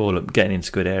picking the ball up, getting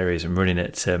into good areas and running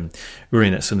at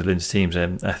Sunderland's teams.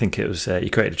 I think it was he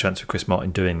created a chance for Chris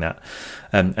Martin doing that.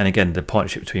 And again, the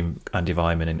partnership between Andy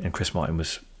Vyman and Chris Martin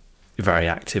was very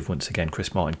active once again.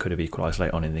 Chris Martin could have equalised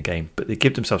late on in the game, but they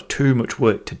give themselves too much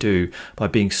work to do by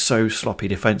being so sloppy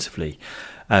defensively.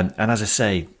 And as I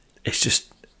say, it's just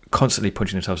constantly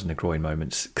punching themselves in the groin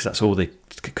moments, because that's all they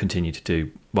continue to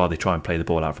do while they try and play the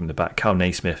ball out from the back. Cal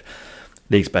Naismith,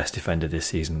 league's best defender this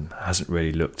season, hasn't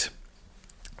really looked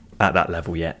at that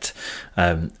level yet.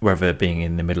 Whether being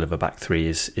in the middle of a back three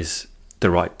is the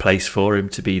right place for him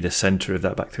to be the centre of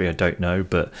that back three, I don't know,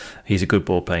 but he's a good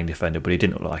ball playing defender, but he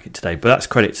didn't look like it today. But that's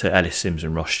credit to Ellis Sims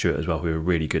and Ross Stewart as well, who were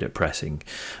really good at pressing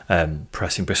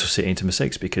Bristol City into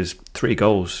mistakes, because 3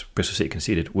 goals Bristol City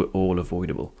conceded were all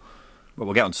avoidable. Well,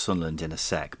 we'll get on to Sunderland in a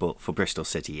sec, but for Bristol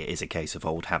City, it is a case of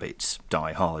old habits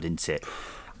die hard, isn't it?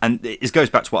 And it goes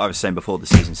back to what I was saying before the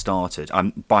season started.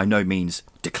 I'm by no means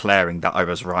declaring that I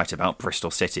was right about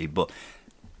Bristol City, but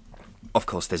of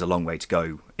course there's a long way to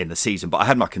go in the season. But I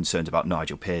had my concerns about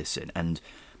Nigel Pearson, and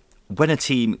when a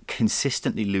team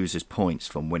consistently loses points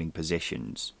from winning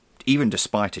positions, even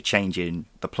despite a change in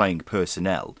the playing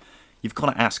personnel, you've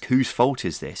got to ask, whose fault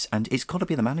is this? And it's got to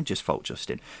be the manager's fault,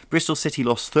 Justin. Bristol City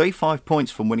lost 35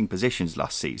 points from winning positions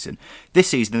last season. This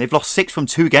season, they've lost 6 from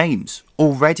 2 games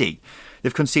already.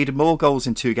 They've conceded more goals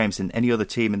in 2 games than any other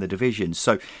team in the division.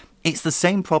 So it's the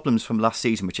same problems from last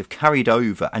season which have carried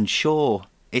over. And sure,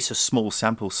 it's a small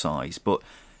sample size, but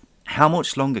how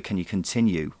much longer can you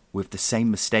continue with the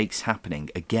same mistakes happening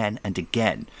again and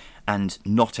again and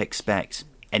not expect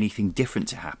anything different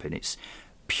to happen? It's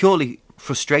purely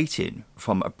frustrating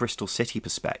from a Bristol City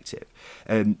perspective.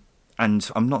 And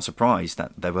I'm not surprised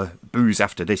that there were boos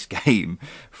after this game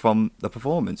from the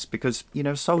performance, because, you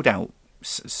know, sold out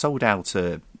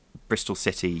Bristol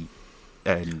City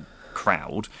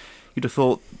crowd, you'd have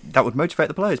thought that would motivate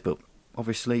the players, but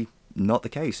obviously not the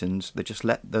case, and they just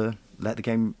let the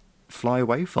game fly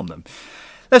away from them.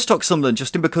 Let's talk Sunderland,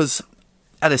 Justin, because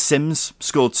Ellis Sims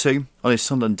scored 2 on his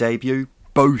Sunderland debut,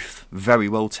 both very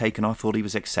well taken. I thought he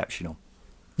was exceptional.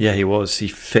 Yeah, he was. He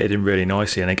fitted in really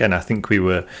nicely, and again, I think we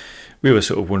were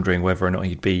sort of wondering whether or not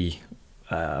he'd be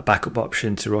a backup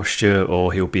option to Ross Stewart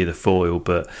or he'll be the foil.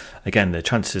 But again, the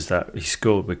chances that he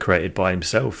scored were created by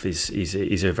himself. He's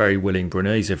a very willing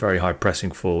runner. He's a very high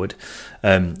pressing forward,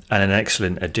 and an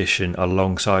excellent addition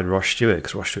alongside Ross Stewart,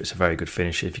 because Ross Stewart's a very good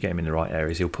finisher. If you get him in the right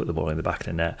areas, he'll put the ball in the back of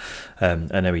the net.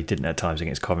 I know he didn't at times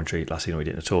against Coventry last season. He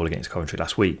didn't at all against Coventry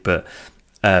last week, but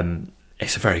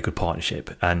it's a very good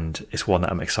partnership, and it's one that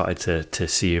I'm excited to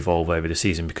see evolve over the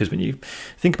season, because when you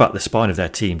think about the spine of their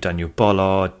team, Daniel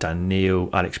Bollard, Dan Neil,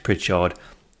 Alex Pritchard,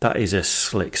 that is a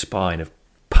slick spine of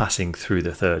passing through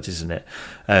the thirds, isn't it?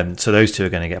 So those two are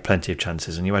going to get plenty of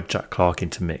chances, and you had Jack Clark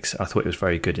into mix. I thought it was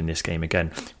very good in this game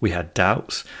again. We had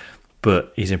doubts,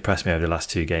 but he's impressed me over the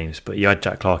last 2 games. But you had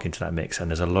Jack Clark into that mix,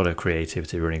 and there's a lot of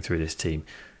creativity running through this team.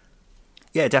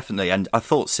 Yeah, definitely. And I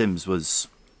thought Sims was...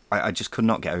 I just could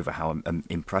not get over how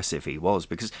impressive he was,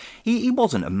 because he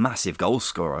wasn't a massive goal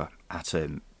scorer at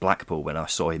Blackpool when I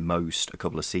saw him most a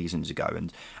couple of seasons ago.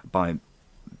 And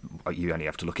you only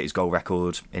have to look at his goal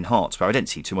record in Hearts, where I didn't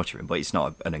see too much of him, but it's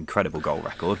not an incredible goal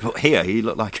record. But here he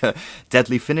looked like a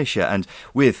deadly finisher, and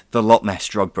with the Loch Ness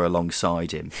Drogba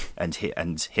alongside him and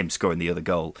him scoring the other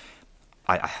goal,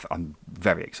 I'm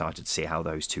very excited to see how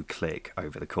those two click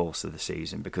over the course of the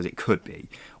season, because it could be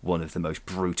one of the most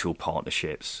brutal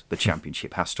partnerships the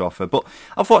Championship has to offer. But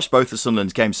I've watched both of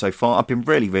Sunderland's games so far. I've been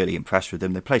really, really impressed with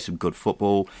them. They play some good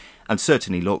football and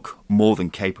certainly look more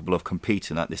than capable of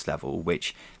competing at this level,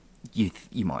 which you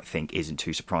might think isn't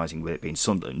too surprising with it being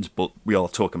Sunderland, but we are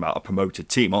talking about a promoted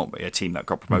team, aren't we? A team that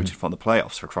got promoted from the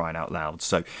playoffs, for crying out loud.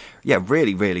 So, yeah,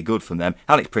 really, really good from them.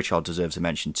 Alex Pritchard deserves a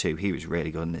mention too. He was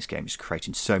really good in this game. He's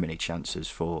creating so many chances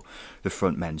for the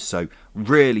front men. So,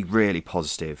 really, really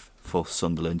positive for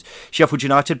Sunderland. Sheffield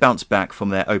United bounced back from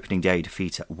their opening day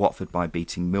defeat at Watford by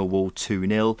beating Millwall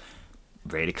 2-0.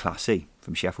 Really classy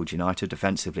from Sheffield United.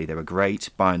 Defensively, they were great.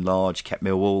 By and large, kept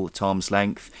Millwall at arm's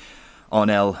length.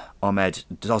 Arnel Ahmed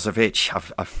Dozovic,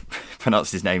 I've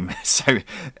pronounced his name so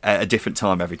a different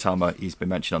time every time he's been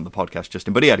mentioned on the podcast,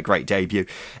 Justin, but he had a great debut.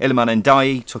 Iliman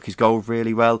Ndiaye took his goal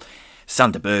really well.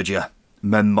 Sander Berger,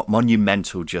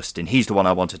 monumental, Justin. He's the one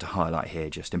I wanted to highlight here,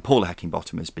 Justin. Paul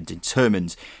Heckingbottom has been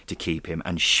determined to keep him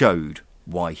and showed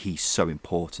why he's so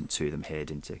important to them here,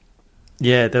 didn't he?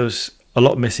 Yeah, there was a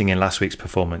lot missing in last week's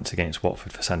performance against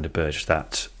Watford for Sander Berger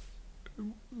that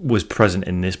was present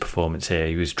in this performance here.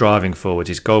 He was driving forward.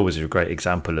 His goal was a great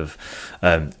example of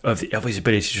his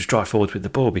ability to just drive forward with the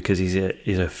ball, because he's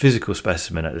a physical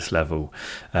specimen at this level.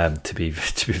 To be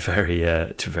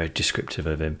very descriptive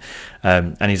of him,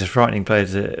 and he's a frightening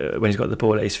player when he's got the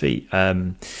ball at his feet.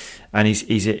 And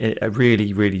he's a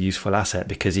really, really useful asset,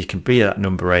 because he can be that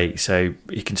number 8, so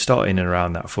he can start in and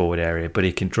around that forward area, but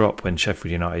he can drop when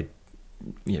Sheffield United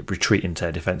retreat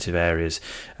into defensive areas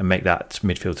and make that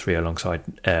midfield 3 alongside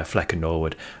Fleck and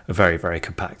Norwood a very, very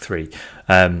compact 3.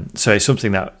 So it's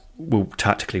something that will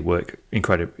tactically work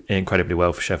incredibly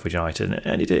well for Sheffield United,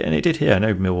 and it did here. I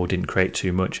know Millwall didn't create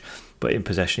too much, but in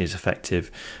possession he's effective.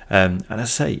 And as I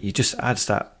say, he just adds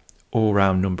that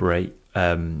all-round number 8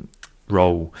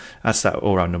 role. Adds that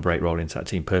all-round number 8 role into that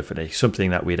team perfectly. Something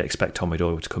that we'd expect Tommy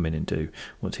Doyle to come in and do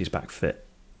once he's back fit.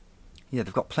 Yeah,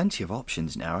 they've got plenty of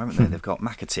options now, haven't they? They've got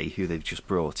McAtee, who they've just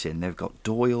brought in. They've got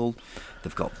Doyle.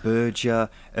 They've got Berger.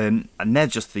 And they're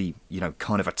just the,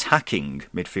 kind of attacking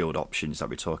midfield options that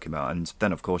we're talking about. And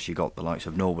then, of course, you've got the likes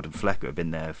of Norwood and Fleck, who have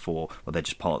been there they're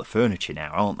just part of the furniture now,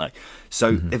 aren't they?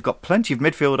 So they've got plenty of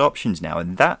midfield options now.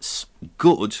 And that's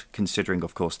good, considering,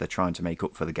 of course, they're trying to make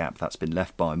up for the gap that's been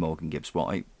left by Morgan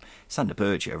Gibbs-White. Sander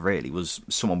Berger really was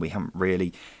someone we haven't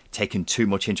really taken too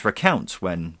much into account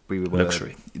when we were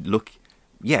luxury.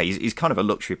 Yeah, he's kind of a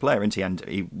luxury player, isn't he? And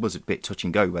he was a bit touch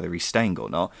and go whether he's staying or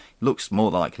not. Looks more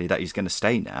likely that he's going to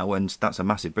stay now, and that's a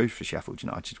massive boost for Sheffield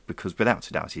United, because without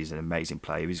a doubt he's an amazing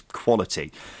player. He's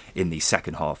quality in the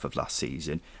second half of last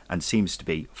season and seems to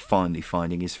be finally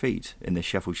finding his feet in the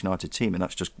Sheffield United team, and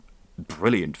that's just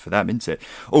brilliant for them, isn't it?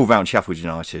 All round Sheffield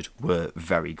United were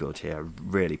very good here.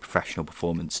 Really professional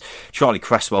performance. Charlie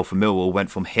Cresswell for Millwall went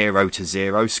from hero to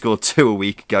zero, scored 2 a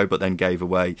week ago, but then gave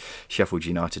away Sheffield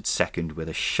United's second with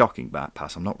a shocking back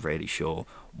pass. I'm not really sure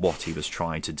what he was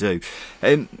trying to do.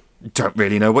 Don't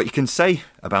really know what you can say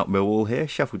about Millwall here.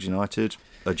 Sheffield United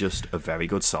are just a very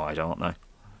good side, aren't they?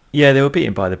 Yeah, they were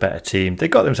beaten by the better team. They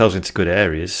got themselves into good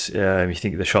areas. You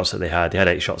think of the shots that they had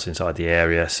 8 shots inside the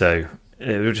area, so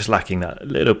they were just lacking that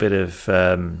little bit of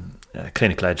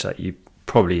clinical edge that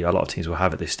a lot of teams will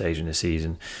have at this stage in the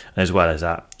season. And as well as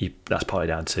that, that's partly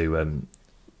down to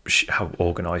how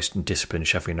organised and disciplined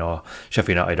Sheffield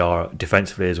United are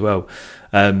defensively as well.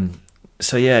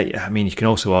 So yeah, I mean, you can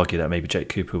also argue that maybe Jake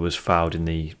Cooper was fouled in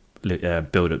the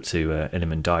build-up to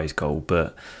Iliman Dai's goal,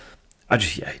 but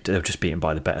they were just beaten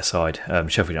by the better side.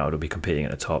 Sheffield United will be competing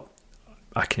at the top.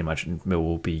 I can imagine Mill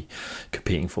will be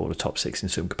competing for the top 6 in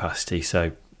some capacity,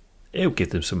 so it'll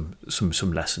give them some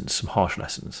lessons, some harsh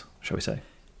lessons, shall we say.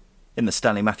 In the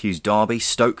Stanley Matthews derby,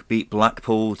 Stoke beat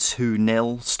Blackpool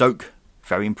 2-0. Stoke,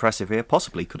 very impressive here,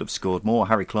 possibly could have scored more.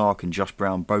 Harry Clark and Josh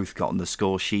Brown both got on the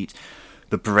score sheet.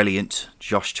 The brilliant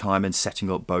Josh Tymon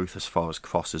setting up both as far as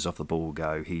crosses off the ball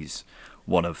go. He's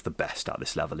one of the best at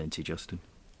this level, isn't he, Justin?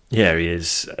 Yeah, he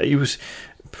is. He was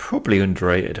probably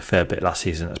underrated a fair bit last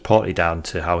season. That's partly down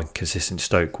to how inconsistent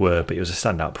Stoke were, but he was a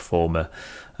standout performer.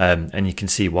 And you can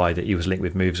see why that he was linked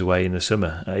with moves away in the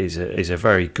summer. He's a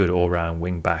very good all-round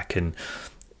wing-back, and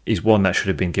he's one that should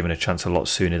have been given a chance a lot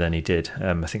sooner than he did.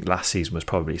 I think last season was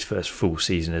probably his first full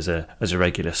season as a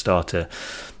regular starter,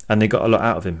 and they got a lot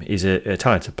out of him. He's a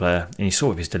talented player, and you saw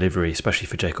with his delivery, especially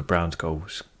for Jacob Brown's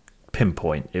goals,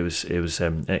 pinpoint. It was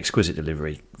an exquisite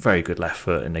delivery, very good left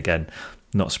foot, and again,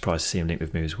 not surprised to see him linked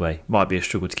with moves away. Might be a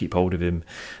struggle to keep hold of him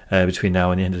between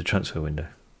now and the end of the transfer window.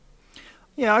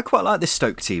 Yeah, I quite like this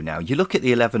Stoke team now. You look at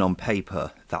the 11 on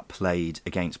paper that played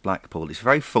against Blackpool. It's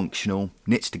very functional,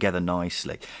 knits together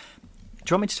nicely. Do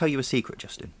you want me to tell you a secret,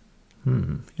 Justin?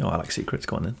 Yeah, I like secrets.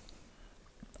 Go on then.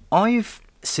 I've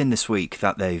seen this week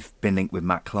that they've been linked with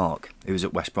Matt Clark, who was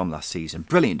at West Brom last season.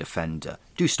 Brilliant defender.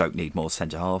 Do Stoke need more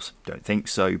centre-halves? Don't think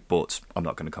so, but I'm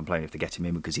not going to complain if they get him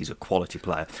in because he's a quality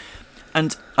player.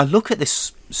 And I look at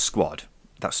this squad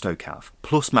that Stoke have,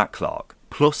 plus Matt Clark,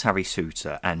 plus Harry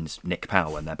Souttar and Nick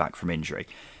Powell when they're back from injury.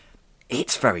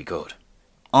 It's very good.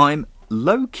 I'm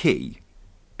low-key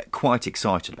quite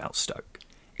excited about Stoke.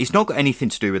 It's not got anything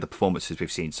to do with the performances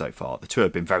we've seen so far. The two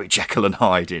have been very Jekyll and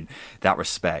Hyde in that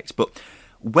respect. But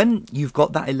when you've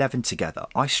got that 11 together,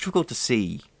 I struggle to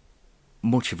see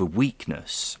much of a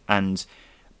weakness. And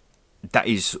that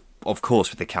is, of course,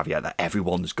 with the caveat that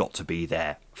everyone's got to be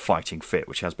there fighting fit,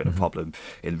 which has been a problem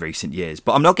in recent years.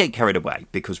 But I'm not getting carried away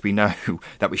because we know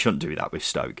that we shouldn't do that with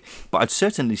Stoke. But I'd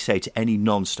certainly say to any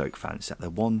non-Stoke fans that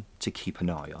they're one to keep an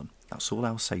eye on. That's all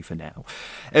I'll say for now.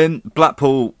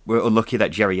 Blackpool were unlucky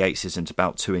that Jerry Yates isn't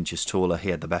about 2 inches taller. He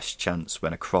had the best chance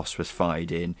when a cross was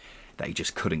fired in. They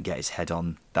just couldn't get his head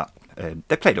on that.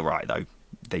 They played all right, though.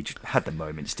 They just had the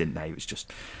moments, didn't they? It was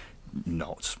just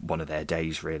not one of their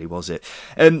days, really, was it?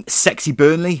 Sexy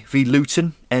Burnley v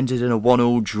Luton ended in a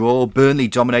 1-1 draw. Burnley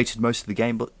dominated most of the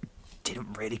game, but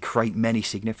didn't really create many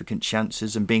significant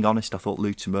chances. And being honest, I thought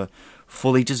Luton were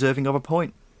fully deserving of a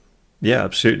point. Yeah,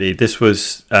 absolutely. This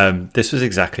was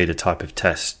exactly the type of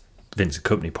test Vincent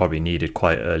Kompany probably needed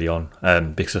quite early on,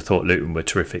 because I thought Luton were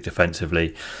terrific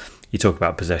defensively. You talk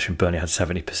about possession. Burnley had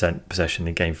 70% possession.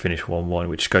 The game finished 1-1,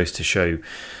 which goes to show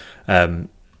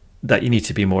that you need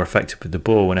to be more effective with the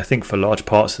ball. And I think for large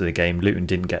parts of the game, Luton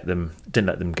didn't let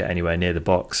them get anywhere near the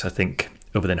box. I think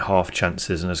other than half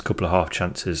chances, and there's a couple of half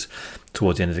chances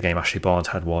towards the end of the game. Ashley Barnes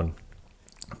had one,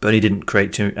 but he didn't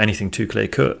create anything too clear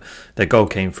cut. Their goal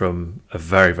came from a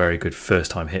very, very good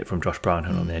first time hit from Josh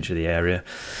Brownhill on the edge of the area.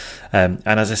 And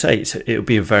as I say, it would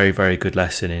be a very, very good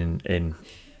lesson in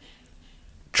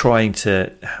trying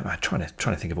to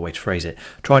think of a way to phrase it,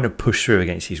 trying to push through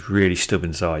against these really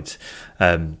stubborn sides,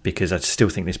 because I still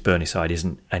think this Burnley side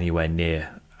isn't anywhere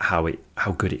near how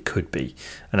good it could be.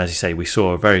 And as you say, we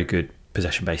saw a very good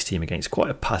possession-based team against quite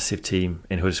a passive team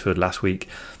in Huddersfield last week.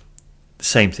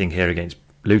 Same thing here against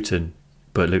Luton,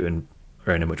 but Luton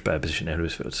are in a much better position than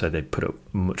Huddersfield, so they put up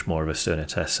much more of a sterner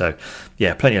test. So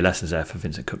yeah, plenty of lessons there for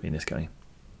Vincent Kompany in this game.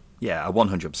 Yeah, I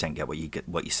 100% get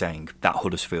what you're saying. That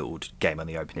Huddersfield game on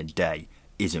the opening day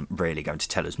isn't really going to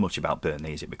tell us much about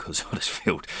Burnley, is it? Because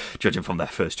Huddersfield, judging from their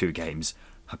first two games,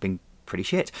 have been pretty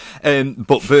shit.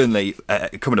 But Burnley,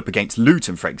 coming up against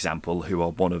Luton, for example, who are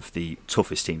one of the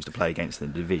toughest teams to play against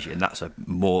in the division, that's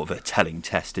more of a telling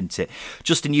test, isn't it?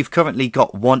 Justin, you've currently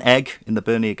got one egg in the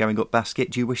Burnley going up basket.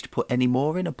 Do you wish to put any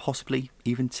more in and possibly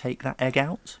even take that egg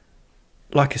out?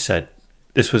 Like I said,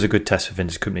 this was a good test for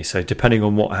Vincent Kompany. So depending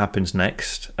on what happens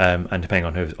next, and depending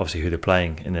on who they're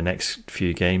playing in the next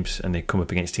few games, and they come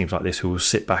up against teams like this who will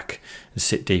sit back and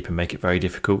sit deep and make it very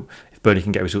difficult. If Burnley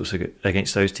can get results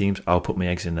against those teams, I'll put my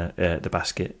eggs in the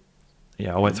basket.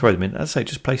 Yeah, I won't throw them in. As I say,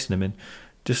 just placing them in,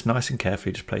 just nice and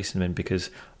carefully, just placing them in,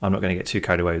 because I'm not going to get too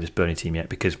carried away with this Burnley team yet,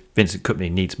 because Vincent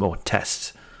Kompany needs more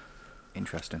tests.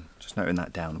 Interesting. Just noting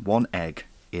that down. One egg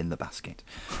in the basket.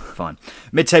 Fine.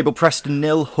 Mid-table Preston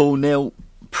 0, Hull 0.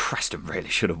 Preston really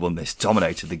should have won this.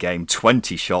 Dominated the game.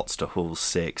 20 shots to Hull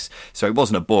 6. So it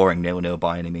wasn't a boring 0-0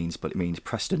 by any means, but it means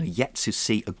Preston are yet to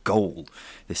see a goal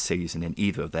this season in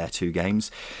either of their two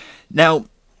games. Now,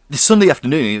 this Sunday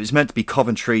afternoon, it was meant to be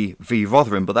Coventry v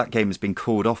Rotherham, but that game has been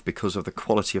called off because of the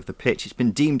quality of the pitch. It's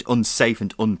been deemed unsafe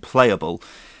and unplayable.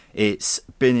 It's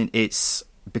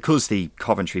because the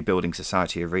Coventry Building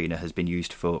Society Arena has been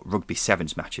used for rugby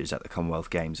sevens matches at the Commonwealth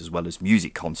Games, as well as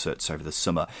music concerts over the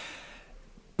summer.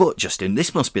 But Justin,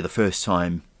 this must be the first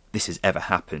time this has ever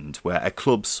happened, where a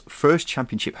club's first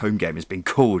championship home game has been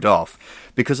called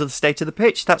off because of the state of the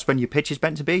pitch. That's when your pitch is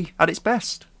meant to be at its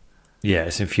best. Yeah,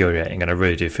 it's infuriating, and I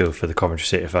really do feel for the Coventry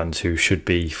City fans who should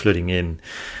be flooding in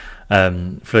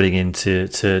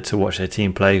to watch their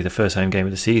team play the first home game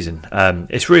of the season.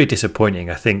 It's really disappointing.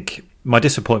 I think my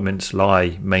disappointments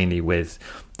lie mainly with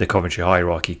the Coventry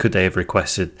hierarchy. Could they have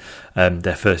requested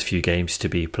their first few games to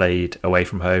be played away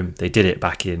from home? They did it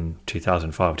back in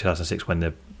 2005, 2006 when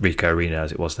the Ricoh Arena,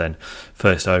 as it was then,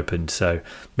 first opened. So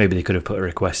maybe they could have put a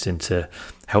request in to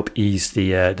help ease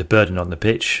the burden on the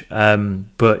pitch.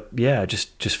 But yeah,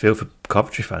 just feel for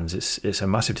Coventry fans. It's a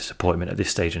massive disappointment at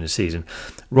this stage in the season.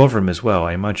 Rotherham as well.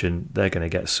 I imagine they're going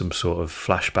to get some sort of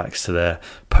flashbacks to their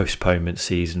postponement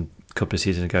season a couple of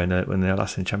seasons ago when they were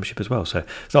last in the Championship as well. So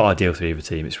it's not ideal for either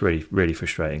team. It's really, really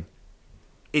frustrating.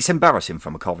 It's embarrassing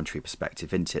from a Coventry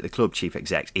perspective, isn't it? The club chief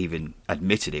exec even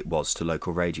admitted it was to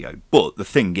local radio. But the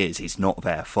thing is, it's not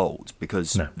their fault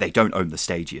because they don't own the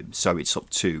stadium. So it's up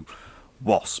to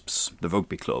Wasps, the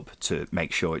rugby club, to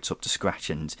make sure it's up to scratch.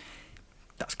 And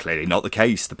that's clearly not the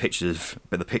case. The pictures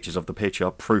of the pitch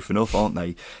are proof enough, aren't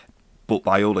they? But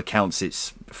by all accounts,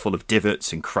 it's full of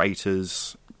divots and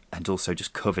craters and also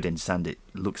just covered in sand. It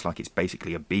looks like it's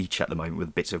basically a beach at the moment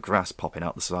with bits of grass popping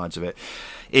out the sides of it.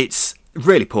 It's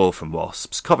really poor from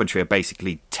Wasps. Coventry are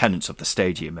basically tenants of the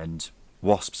stadium and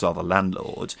Wasps are the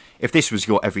landlord. If this was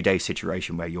your everyday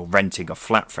situation where you're renting a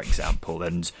flat, for example,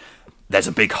 and there's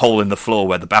a big hole in the floor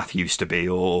where the bath used to be,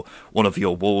 or one of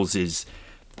your walls is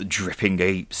dripping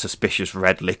a suspicious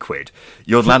red liquid,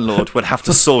 your landlord would have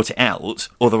to sort it out,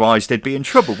 otherwise they'd be in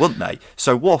trouble, wouldn't they?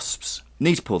 So Wasps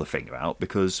need to pull the finger out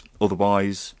because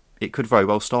otherwise it could very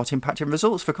well start impacting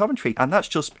results for Coventry, and that's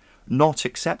just not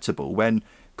acceptable when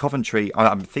Coventry,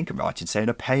 I think I'm right in saying,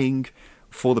 are paying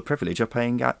for the privilege of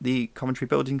playing at the Coventry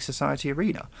Building Society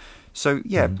Arena. So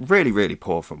yeah, really, really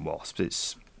poor from Wasps.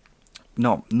 It's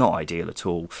Not ideal at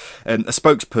all. A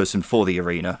spokesperson for the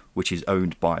arena, which is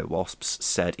owned by Wasps,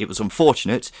 said it was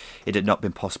unfortunate it had not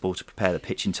been possible to prepare the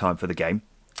pitch in time for the game.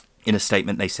 In a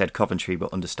statement, they said Coventry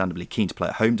were understandably keen to play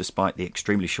at home despite the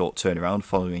extremely short turnaround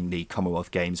following the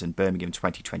Commonwealth Games in Birmingham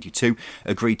 2022,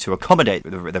 agreed to accommodate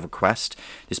the request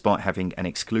despite having an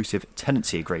exclusive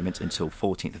tenancy agreement until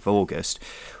 14th of August.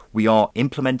 We are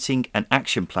implementing an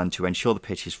action plan to ensure the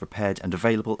pitch is repaired and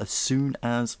available as soon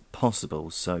as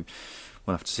possible. So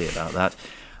we'll have to see about that.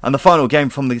 And the final game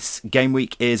from this game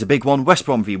week is a big one. West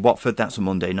Brom v Watford. That's on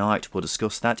Monday night. We'll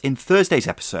discuss that in Thursday's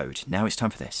episode. Now it's time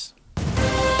for this.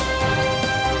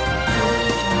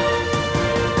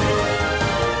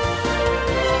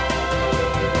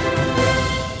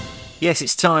 Yes,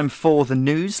 it's time for the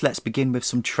news. Let's begin with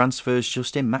some transfers,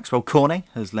 Justin. Maxwell Cornet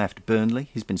has left Burnley.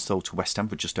 He's been sold to West Ham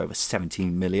for just over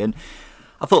 17 million.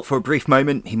 I thought for a brief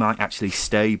moment he might actually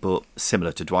stay, but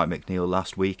similar to Dwight McNeil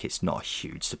last week, it's not a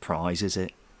huge surprise, is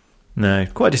it? No,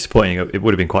 quite disappointing. It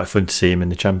would have been quite fun to see him in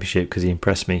the Championship because he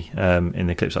impressed me in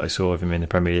the clips that I saw of him in the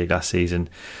Premier League last season.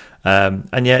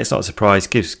 And yeah, it's not a surprise.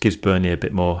 Gives Burnley a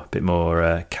bit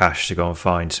more cash to go and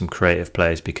find some creative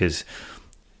players because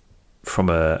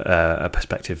from a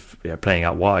perspective, playing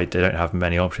out wide, they don't have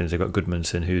many options. They've got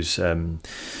Goodmanson,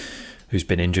 who's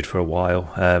been injured for a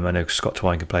while. I know Scott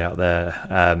Twine can play out there.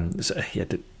 So, yeah,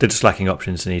 they're just lacking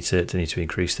options. They need to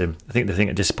increase them. I think the thing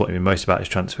that disappointed me most about his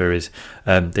transfer is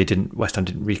West Ham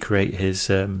didn't recreate his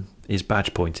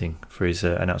badge pointing for his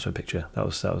announcement picture. That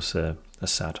was a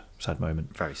sad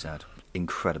moment. Very sad.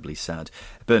 Incredibly sad.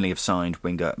 Burnley have signed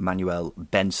winger Manuel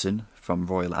Benson from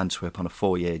Royal Antwerp on a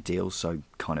 4-year deal, so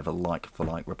kind of a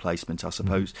like-for-like replacement, I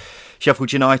suppose.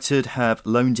 Sheffield United have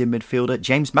loaned in midfielder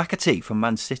James McAtee from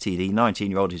Man City. The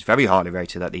 19-year-old is very highly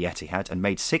rated at the Etihad and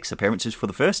made 6 appearances for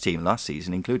the first team last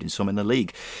season, including some in the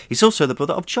league. He's also the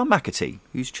brother of John McAtee,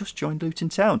 who's just joined Luton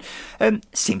Town.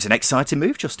 Seems an exciting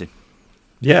move, Justin.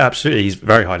 Yeah, absolutely. He's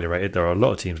very highly rated. There are a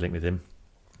lot of teams linked with him.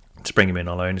 To bring him in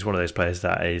on loan, he's one of those players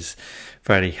that is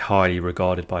very highly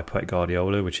regarded by Pep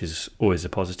Guardiola, which is always a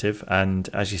positive. And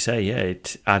as you say, yeah,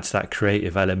 it adds that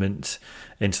creative element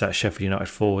into that Sheffield United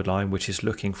forward line, which is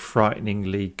looking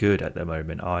frighteningly good at the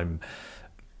moment. I'm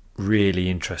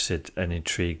really interested and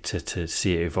intrigued to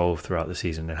see it evolve throughout the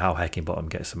season and how Heckingbottom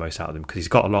gets the most out of them, because he's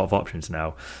got a lot of options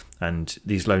now, and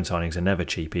these loan signings are never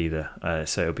cheap either.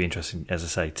 So it'll be interesting, as I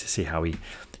say, to see how he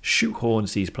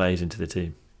shoehorns these players into the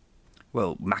team.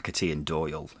 Well, McAtee and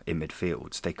Doyle in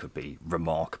midfield, they could be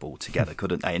remarkable together,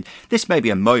 couldn't they? And this may be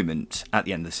a moment at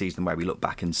the end of the season where we look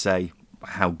back and say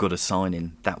how good a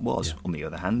signing that was. Yeah. On the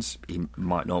other hand, he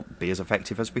might not be as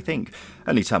effective as we think.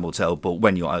 Only time will tell, but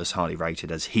when you're as highly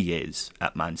rated as he is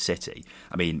at Man City,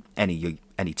 I mean,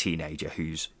 any teenager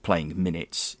who's playing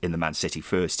minutes in the Man City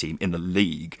first team in the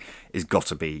league has got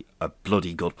to be a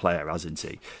bloody good player, hasn't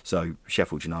he? So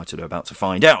Sheffield United are about to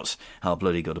find out how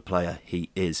bloody good a player he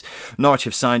is. Norwich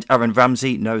have signed Aaron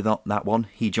Ramsey. No, not that one.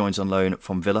 He joins on loan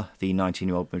from Villa. The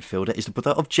 19-year-old midfielder is the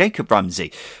brother of Jacob Ramsey.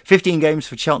 15 games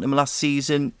for Cheltenham last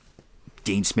season.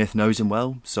 Dean Smith knows him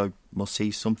well, so must see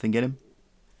something in him.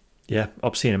 Yeah,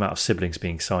 obscene amount of siblings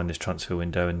being signed this transfer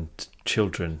window, and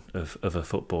children of other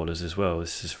footballers as well.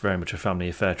 This is very much a family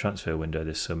affair transfer window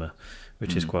this summer,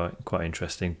 which is quite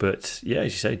interesting. But yeah,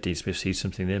 as you say, Dean Smith sees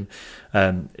something in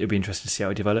him. It'll be interesting to see how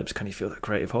he develops. Can he fill that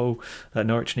creative hole that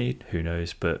Norwich need? Who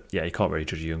knows? But yeah, you can't really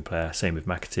judge a young player. Same with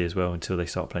McAtee as well until they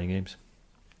start playing games.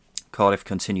 Cardiff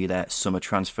continue their summer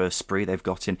transfer spree. They've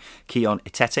got in Keon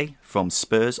Etete from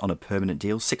Spurs on a permanent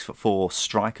deal. 6'4"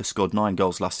 striker, scored 9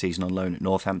 goals last season on loan at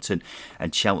Northampton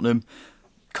and Cheltenham.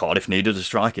 Cardiff needed a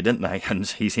striker, didn't they? And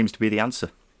he seems to be the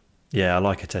answer. Yeah, I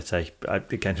like Etete.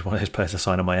 Again, one of those players I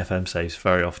sign on my FM saves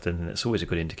very often, and it's always a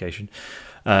good indication.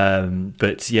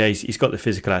 But yeah, he's got the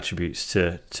physical attributes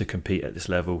to compete at this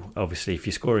level. Obviously, if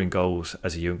you're scoring goals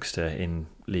as a youngster in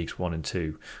Leagues 1 and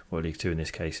 2, or League 2 in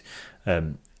this case,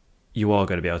 you are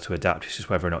going to be able to adapt. It's just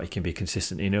whether or not he can be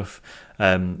consistent enough.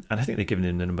 And I think they've given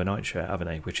him the number 9 shirt, haven't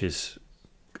they? Which is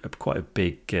quite a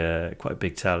big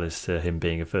tell as to him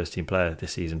being a first team player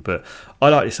this season. But I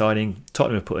like the signing.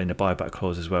 Tottenham have put in a buyback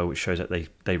clause as well, which shows that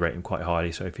they rate him quite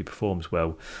highly. So if he performs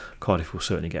well, Cardiff will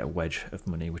certainly get a wedge of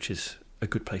money, which is a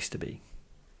good place to be.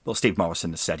 Well, Steve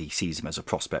Morrison has said he sees him as a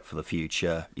prospect for the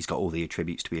future. He's got all the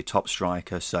attributes to be a top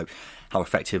striker. So how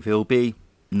effective he'll be,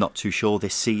 not too sure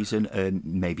this season.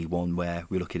 Maybe one where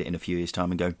we look at it in a few years'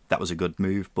 time and go, that was a good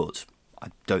move, but I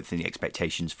don't think the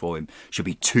expectations for him should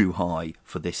be too high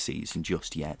for this season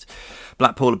just yet.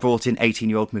 Blackpool have brought in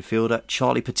 18-year-old midfielder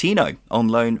Charlie Patino on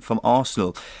loan from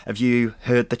Arsenal. Have you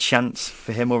heard the chants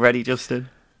for him already, Justin?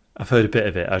 I've heard a bit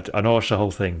of it. I not watched the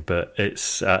whole thing, but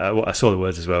it's I saw the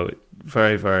words as well.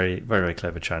 Very, very, very, very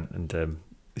clever chant, and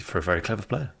for a very clever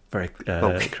player, very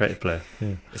creative player.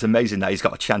 Yeah. It's amazing that he's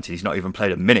got a chant. He's not even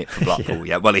played a minute for Blackpool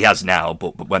yet. Well, he has now,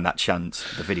 but when that chant,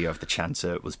 the video of the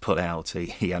chanter was put out,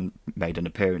 he hadn't made an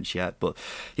appearance yet. But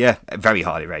yeah, very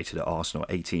highly rated at Arsenal,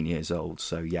 18 years old.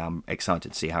 So yeah, I'm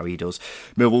excited to see how he does.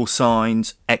 Millwall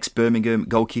signed ex-Birmingham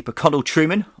goalkeeper Connell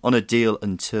Truman on a deal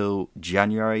until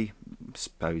January. I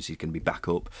suppose he's going to be back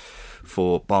up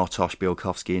for Bartosz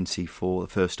Białkowski for the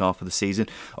first half of the season.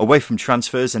 Away from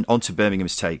transfers and onto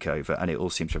Birmingham's takeover, and it all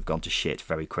seems to have gone to shit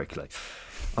very quickly.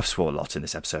 I've swore a lot in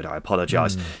this episode, I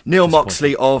apologise. Neil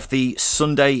Moxley of the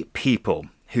Sunday People,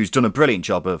 who's done a brilliant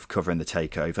job of covering the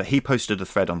takeover, he posted a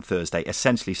thread on Thursday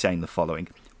essentially saying the following: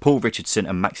 Paul Richardson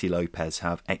and Maxi Lopez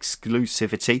have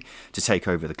exclusivity to take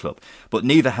over the club, but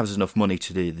neither has enough money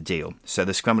to do the deal, so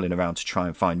they're scrambling around to try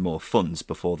and find more funds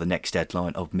before the next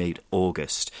deadline of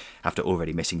mid-August, after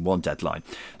already missing one deadline.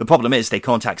 The problem is they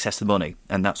can't access the money,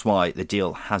 and that's why the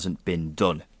deal hasn't been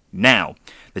done. Now,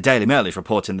 the Daily Mail is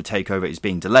reporting the takeover is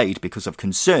being delayed because of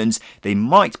concerns they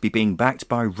might be being backed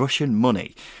by Russian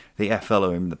money. The FL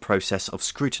are in the process of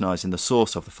scrutinising the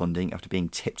source of the funding after being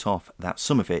tipped off that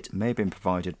some of it may have been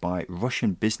provided by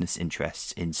Russian business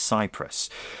interests in Cyprus.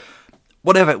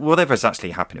 Whatever is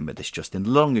actually happening with this, Justin, the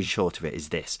long and short of it is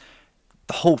this.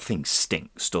 The whole thing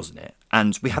stinks, doesn't it?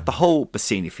 And we had the whole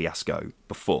Bassini fiasco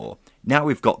before. Now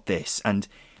we've got this, and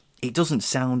it doesn't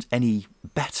sound any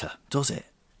better, does it?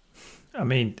 I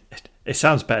mean, it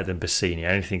sounds better than Bassini.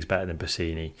 Anything's better than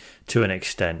Bassini to an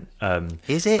extent.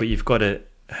 Is it? But you've got to...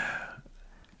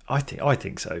 I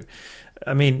think so.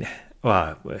 I mean,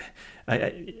 well,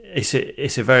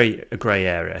 it's a very grey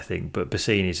area, I think. But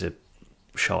Bassini's a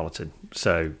charlatan,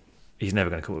 so he's never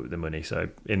going to come up with the money. So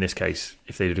in this case,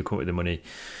 if they did come up with the money,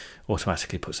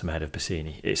 automatically puts them ahead of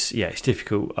Bassini. It's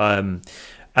difficult.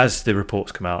 As the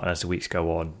reports come out and as the weeks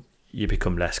go on, you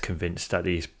become less convinced that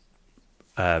these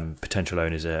potential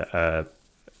owners are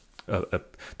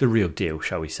the real deal,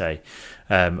 shall we say.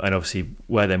 And obviously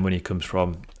where their money comes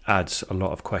from adds a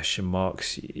lot of question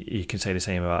marks. You can say the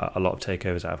same about a lot of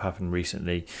takeovers that have happened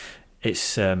recently.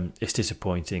 It's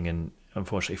disappointing, and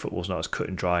unfortunately football's not as cut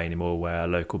and dry anymore, where a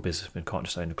local businessman can't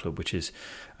just own a club, which is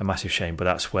a massive shame. But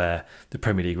that's where the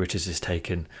Premier League riches has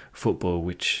taken football,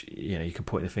 which you can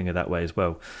point the finger that way as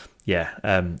well.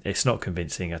 It's not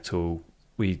convincing at all.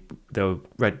 There were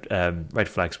red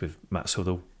flags with Matt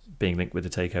Southall being linked with the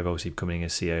takeover, obviously becoming a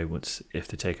CEO if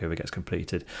the takeover gets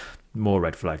completed. More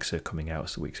red flags are coming out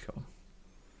as the weeks go on.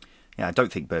 Yeah, I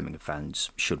don't think Birmingham fans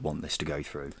should want this to go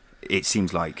through. It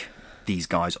seems like these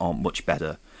guys aren't much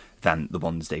better than the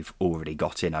ones they've already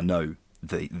got in. I know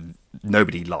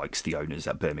nobody likes the owners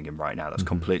at Birmingham right now. That's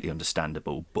completely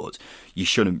understandable, but you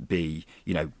shouldn't be,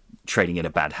 trading in a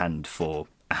bad hand for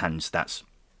a hand that's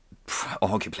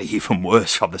arguably even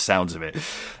worse from the sounds of it.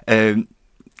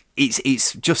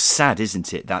 It's just sad,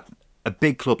 isn't it, that a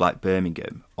big club like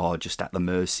Birmingham are just at the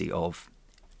mercy of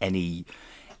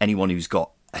anyone who's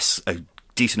got a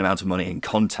decent amount of money and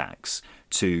contacts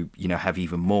to have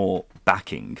even more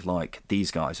backing like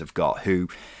these guys have got. Who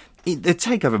the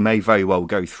takeover may very well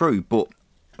go through, but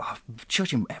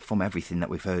judging from everything that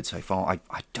we've heard so far,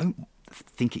 I don't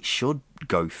think it should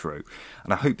go through.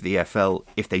 And I hope the EFL,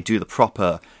 if they do the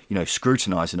proper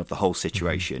scrutinising of the whole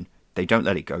situation, they don't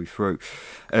let it go through.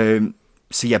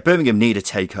 Birmingham need a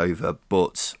takeover,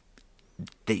 but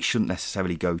they shouldn't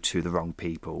necessarily go to the wrong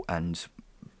people. And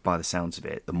by the sounds of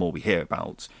it, the more we hear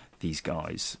about these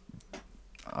guys,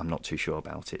 I'm not too sure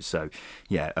about it. So,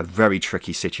 a very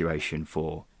tricky situation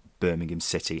for Birmingham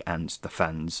City and the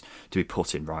fans to be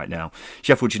put in right now.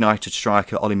 Sheffield United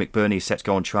striker Ollie McBurney is set to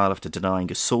go on trial after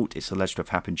denying assault. It's alleged to have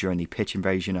happened during the pitch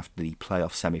invasion after the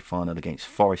playoff semi-final against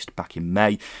Forest back in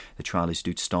May. The trial is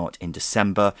due to start in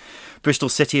December. Bristol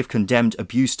City have condemned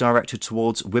abuse directed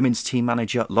towards women's team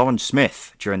manager Lauren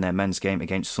Smith during their men's game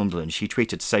against Sunderland. She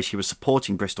tweeted to say she was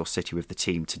supporting Bristol City with the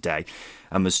team today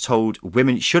and was told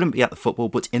women shouldn't be at the football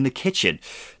but in the kitchen.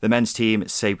 The men's team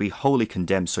say we wholly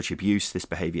condemn such abuse. This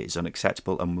behaviour is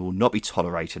unacceptable and will not be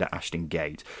tolerated at Ashton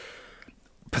Gate.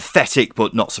 Pathetic,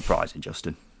 but not surprising,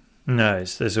 Justin. No,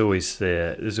 there's always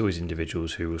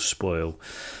individuals who will spoil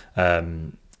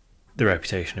the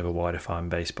reputation of a wider fan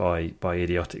base by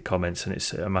idiotic comments, and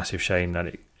it's a massive shame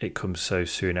that it comes so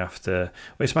soon after.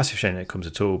 Well, it's a massive shame that it comes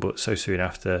at all, but so soon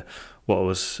after what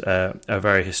was a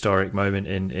very historic moment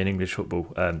in English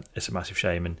football. It's a massive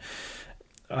shame, and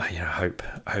I hope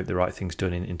the right thing's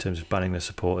done in terms of banning the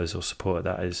supporters or supporter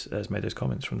that has made those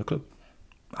comments from the club.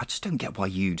 I just don't get why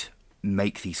you'd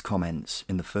make these comments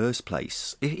in the first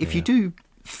place. If you do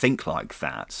think like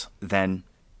that, then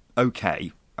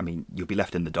okay, I mean, you'll be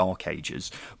left in the dark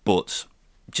ages, but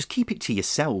just keep it to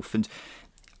yourself. And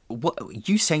what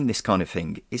you saying this kind of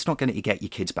thing, it's not going to get your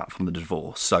kids back from the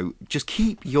divorce. So just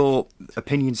keep your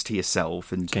opinions to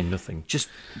yourself and gain nothing. Just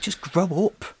grow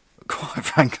up. Quite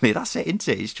frankly, that's it, isn't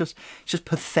it? It's just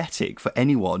pathetic for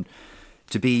anyone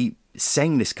to be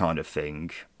saying this kind of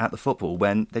thing at the football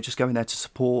when they're just going there to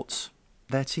support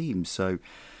their team. So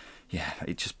yeah,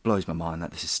 it just blows my mind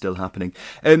that this is still happening.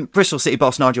 Bristol City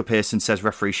boss Nigel Pearson says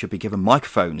referees should be given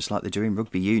microphones like they do in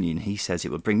rugby union. He says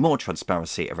it would bring more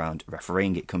transparency around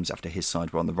refereeing. It comes after his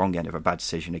side were on the wrong end of a bad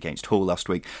decision against Hull last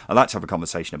week. I'd like to have a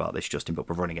conversation about this, Justin, but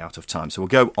we're running out of time. So we'll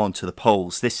go on to the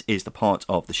polls. This is the part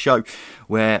of the show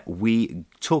where we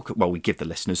give the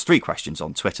listeners 3 questions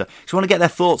on Twitter. So I want to get their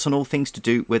thoughts on all things to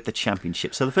do with the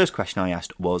Championship. So the first question I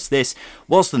asked was this: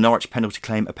 was the Norwich penalty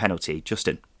claim a penalty?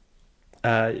 Justin?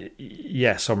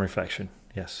 Yes, on reflection,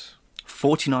 yes.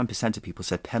 49% of people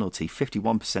said penalty,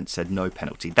 51% said no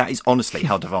penalty. That is honestly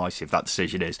how divisive that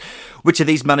decision is. Which of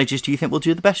these managers do you think will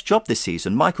do the best job this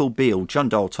season? Michael Beale, John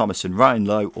Dole Thomason, Ryan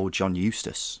Lowe or John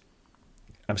Eustace?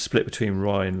 I'm split between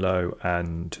Ryan Lowe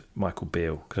and Michael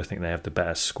Beale because I think they have the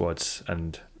better squads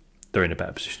and they're in a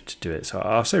better position to do it. So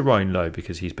I'll say Ryan Lowe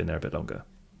because he's been there a bit longer.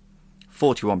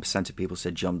 41% of people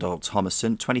said John Dole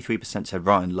Thomason, 23% said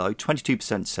Ryan Lowe,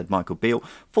 22% said Michael Beale,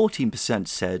 14%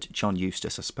 said John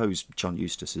Eustace. I suppose John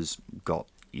Eustace has got,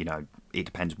 it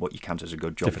depends what you count as a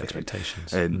good job. Different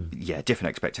expectations. Yeah, different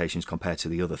expectations compared to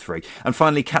the other 3. And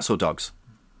finally, cats or dogs?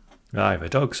 Either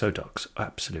dogs, so dogs,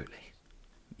 absolutely.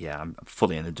 Yeah, I'm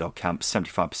fully in the dog camp.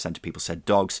 75% of people said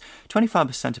dogs,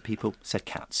 25% of people said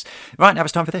cats. Right, now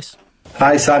it's time for this.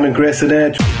 Hi, Simon Grayson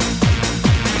here.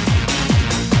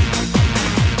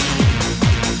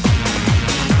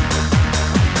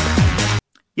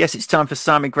 Yes, it's time for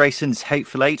Simon Grayson's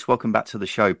Hateful Eight. Welcome back to the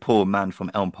show, Paul Mann from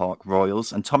Elm Park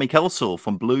Royals and Tommy Kelsall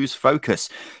from Blues Focus.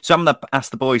 So I'm going to ask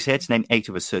the boys here to name 8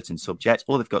 of a certain subject.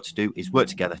 All they've got to do is work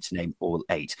together to name all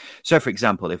 8. So, for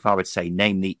example, if I would say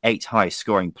name the 8 highest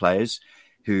scoring players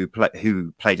who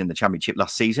played in the Championship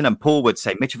last season, and Paul would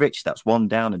say Mitrovic, that's 1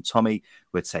 down, and Tommy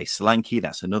would say Solanke,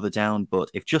 that's another down. But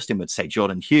if Justin would say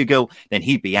Jordan Hugill, then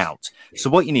he'd be out.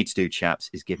 So what you need to do, chaps,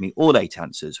 is give me all 8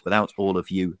 answers without all of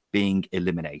you being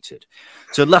eliminated.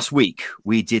 So last week,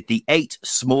 we did the 8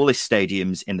 smallest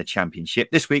stadiums in the Championship.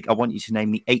 This week, I want you to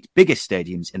name the 8 biggest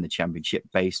stadiums in the Championship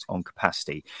based on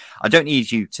capacity. I don't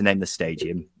need you to name the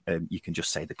stadium. You can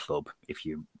just say the club if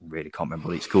you really can't remember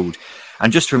what it's called.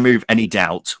 And just to remove any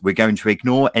doubt, we're going to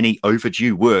ignore any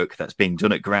overdue work that's being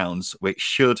done at grounds, which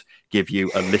should give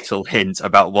you a little hint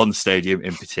about one stadium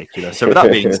in particular. So with that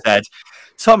being said,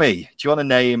 Tommy, do you want to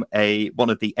name one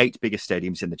of the 8 biggest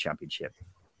stadiums in the Championship?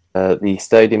 The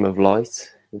Stadium of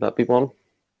Light, would that be one?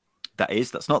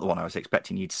 That's not the one I was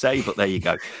expecting you to say, but there you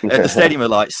go. The Stadium of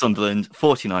Light, Sunderland,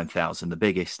 49,000, the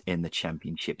biggest in the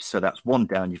Championship. So that's 1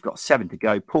 down. You've got 7 to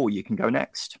go. Paul, you can go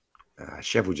next.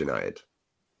 Sheffield United.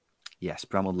 Yes,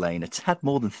 Bramall Lane, a tad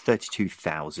more than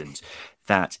 32,000.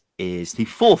 That is the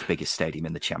 4th biggest stadium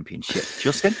in the Championship.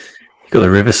 Justin? You've got the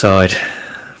Riverside.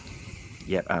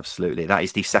 Yep, absolutely. That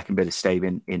is the 2nd biggest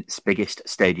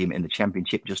stadium in the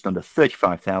Championship, just under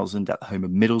 35,000 at the home of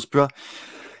Middlesbrough.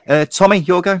 Tommy,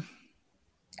 your go?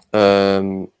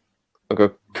 I'll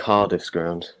go Cardiff's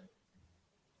ground.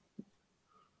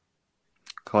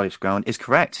 Cardiff's ground is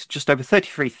correct. Just over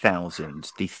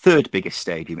 33,000, the 3rd biggest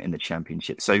stadium in the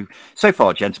Championship. So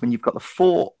far, gentlemen, you've got the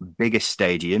 4 biggest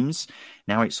stadiums.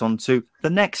 Now it's on to the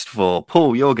next 4.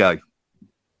 Paul, your go.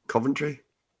 Coventry.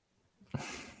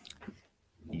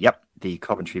 Yep, the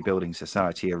Coventry Building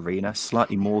Society Arena,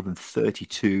 slightly more than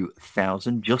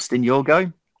 32,000. Justin, your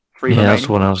go. 3 remaining.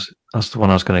 That's the one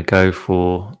I was going to go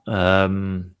for.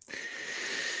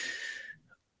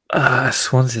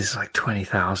 Swansea's like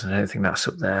 20,000. I don't think that's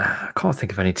up there. I can't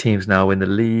think of any teams now in the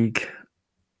league.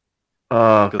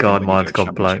 Oh, God, mine's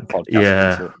gone blank.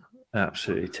 Yeah,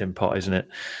 absolutely Tim Pot, isn't it?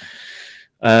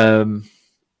 I'll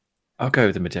go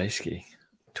with the Medeski.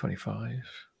 25.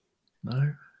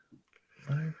 No.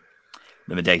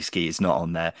 The Medeski is not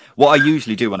on there. What I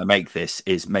usually do when I make this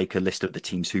is make a list of the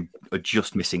teams who are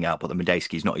just missing out, but the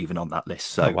Medeski is not even on that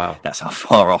list. So wow. That's how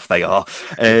far off they are.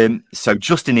 So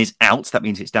Justin is out. That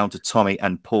means it's down to Tommy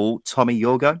and Paul. Tommy,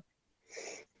 your go.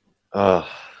 Would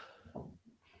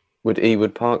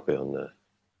Ewood Park be on there?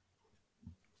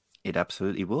 It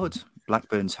absolutely would.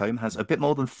 Blackburn's home has a bit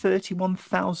more than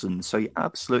 31,000. So you're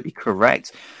absolutely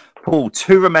correct. Paul,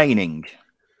 2 remaining.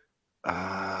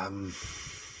 I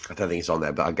don't think it's on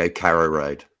there, but I'll go Carrow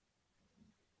Road.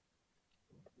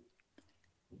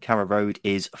 Carrow Road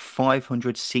is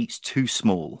 500 seats too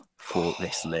small for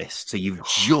this list. So you've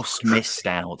just missed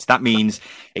out. That means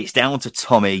it's down to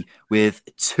Tommy with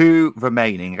 2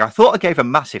 remaining. I thought I gave a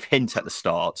massive hint at the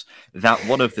start that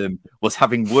one of them was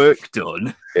having work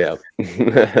done. Yeah.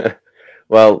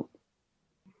 Well,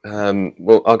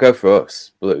 I'll go for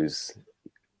us, Blues.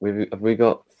 Have we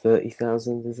got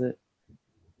 30,000, is it?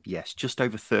 Yes, just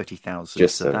over 30,000.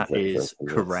 So that is 30,000,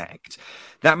 correct.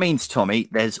 That means, Tommy,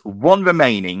 there's 1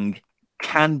 remaining.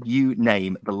 Can you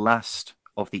name the last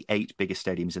of the 8 biggest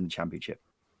stadiums in the championship?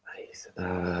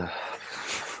 Trying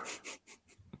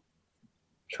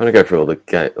to go through all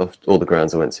the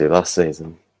grounds I went to last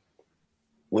season.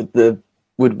 Would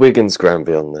Wigan's ground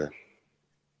be on there?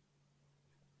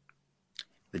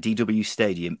 The DW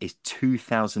Stadium is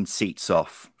 2,000 seats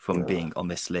off from being on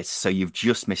this list, so you've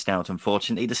just missed out,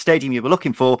 unfortunately. The stadium you were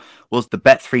looking for was the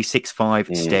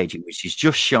Bet365 Stadium, which is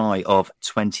just shy of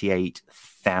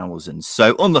 28,000.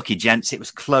 So unlucky, gents. It was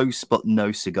close, but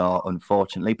no cigar,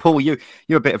 unfortunately. Paul, you're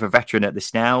a bit of a veteran at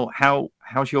this now.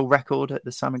 How's your record at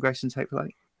the Simon Grayson Tape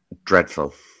Play?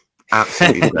 Dreadful.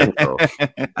 Absolutely dreadful.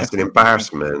 That's an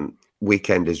embarrassment.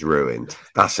 Weekend is ruined.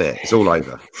 That's it. It's all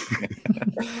over.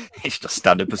 It's just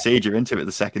standard procedure, isn't it,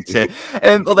 the second tier?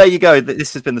 Well, there you go.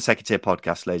 This has been the Second Tier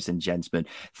Podcast, ladies and gentlemen.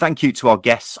 Thank you to our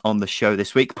guests on the show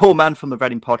this week. Paul Mann from the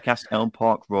Reading Podcast, Elm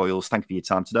Park Royals. Thank you for your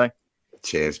time today.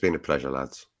 Cheers. It's been a pleasure,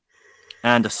 lads.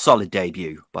 And a solid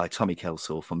debut by Tommy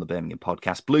Kelsall from the Birmingham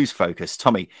Podcast, Blues Focus.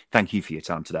 Tommy, thank you for your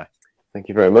time today. Thank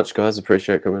you very much, guys.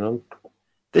 Appreciate coming on.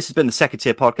 This has been the Second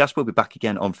Tier Podcast. We'll be back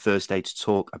again on Thursday to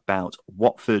talk about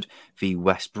Watford v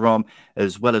West Brom,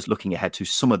 as well as looking ahead to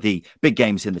some of the big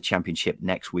games in the Championship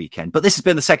next weekend. But this has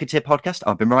been the Second Tier Podcast.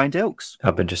 I've been Ryan Dilks.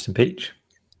 I've been Justin Peach.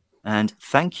 And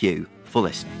thank you for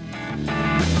listening.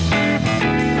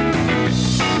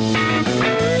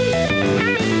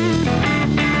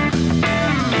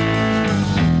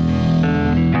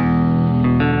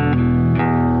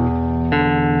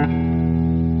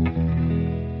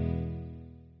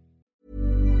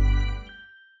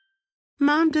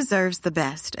 Mom deserves the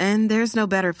best, and there's no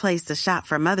better place to shop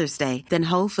for Mother's Day than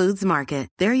Whole Foods Market.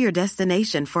 They're your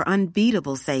destination for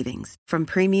unbeatable savings, from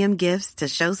premium gifts to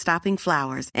show-stopping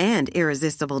flowers and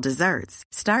irresistible desserts.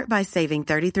 Start by saving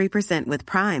 33% with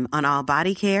Prime on all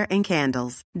body care and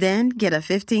candles. Then get a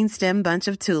 15-stem bunch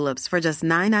of tulips for just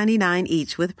 $9.99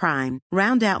 each with Prime.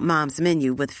 Round out Mom's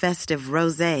menu with festive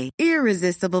rosé,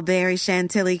 irresistible berry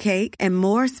chantilly cake, and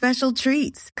more special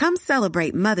treats. Come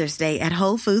celebrate Mother's Day at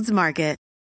Whole Foods Market.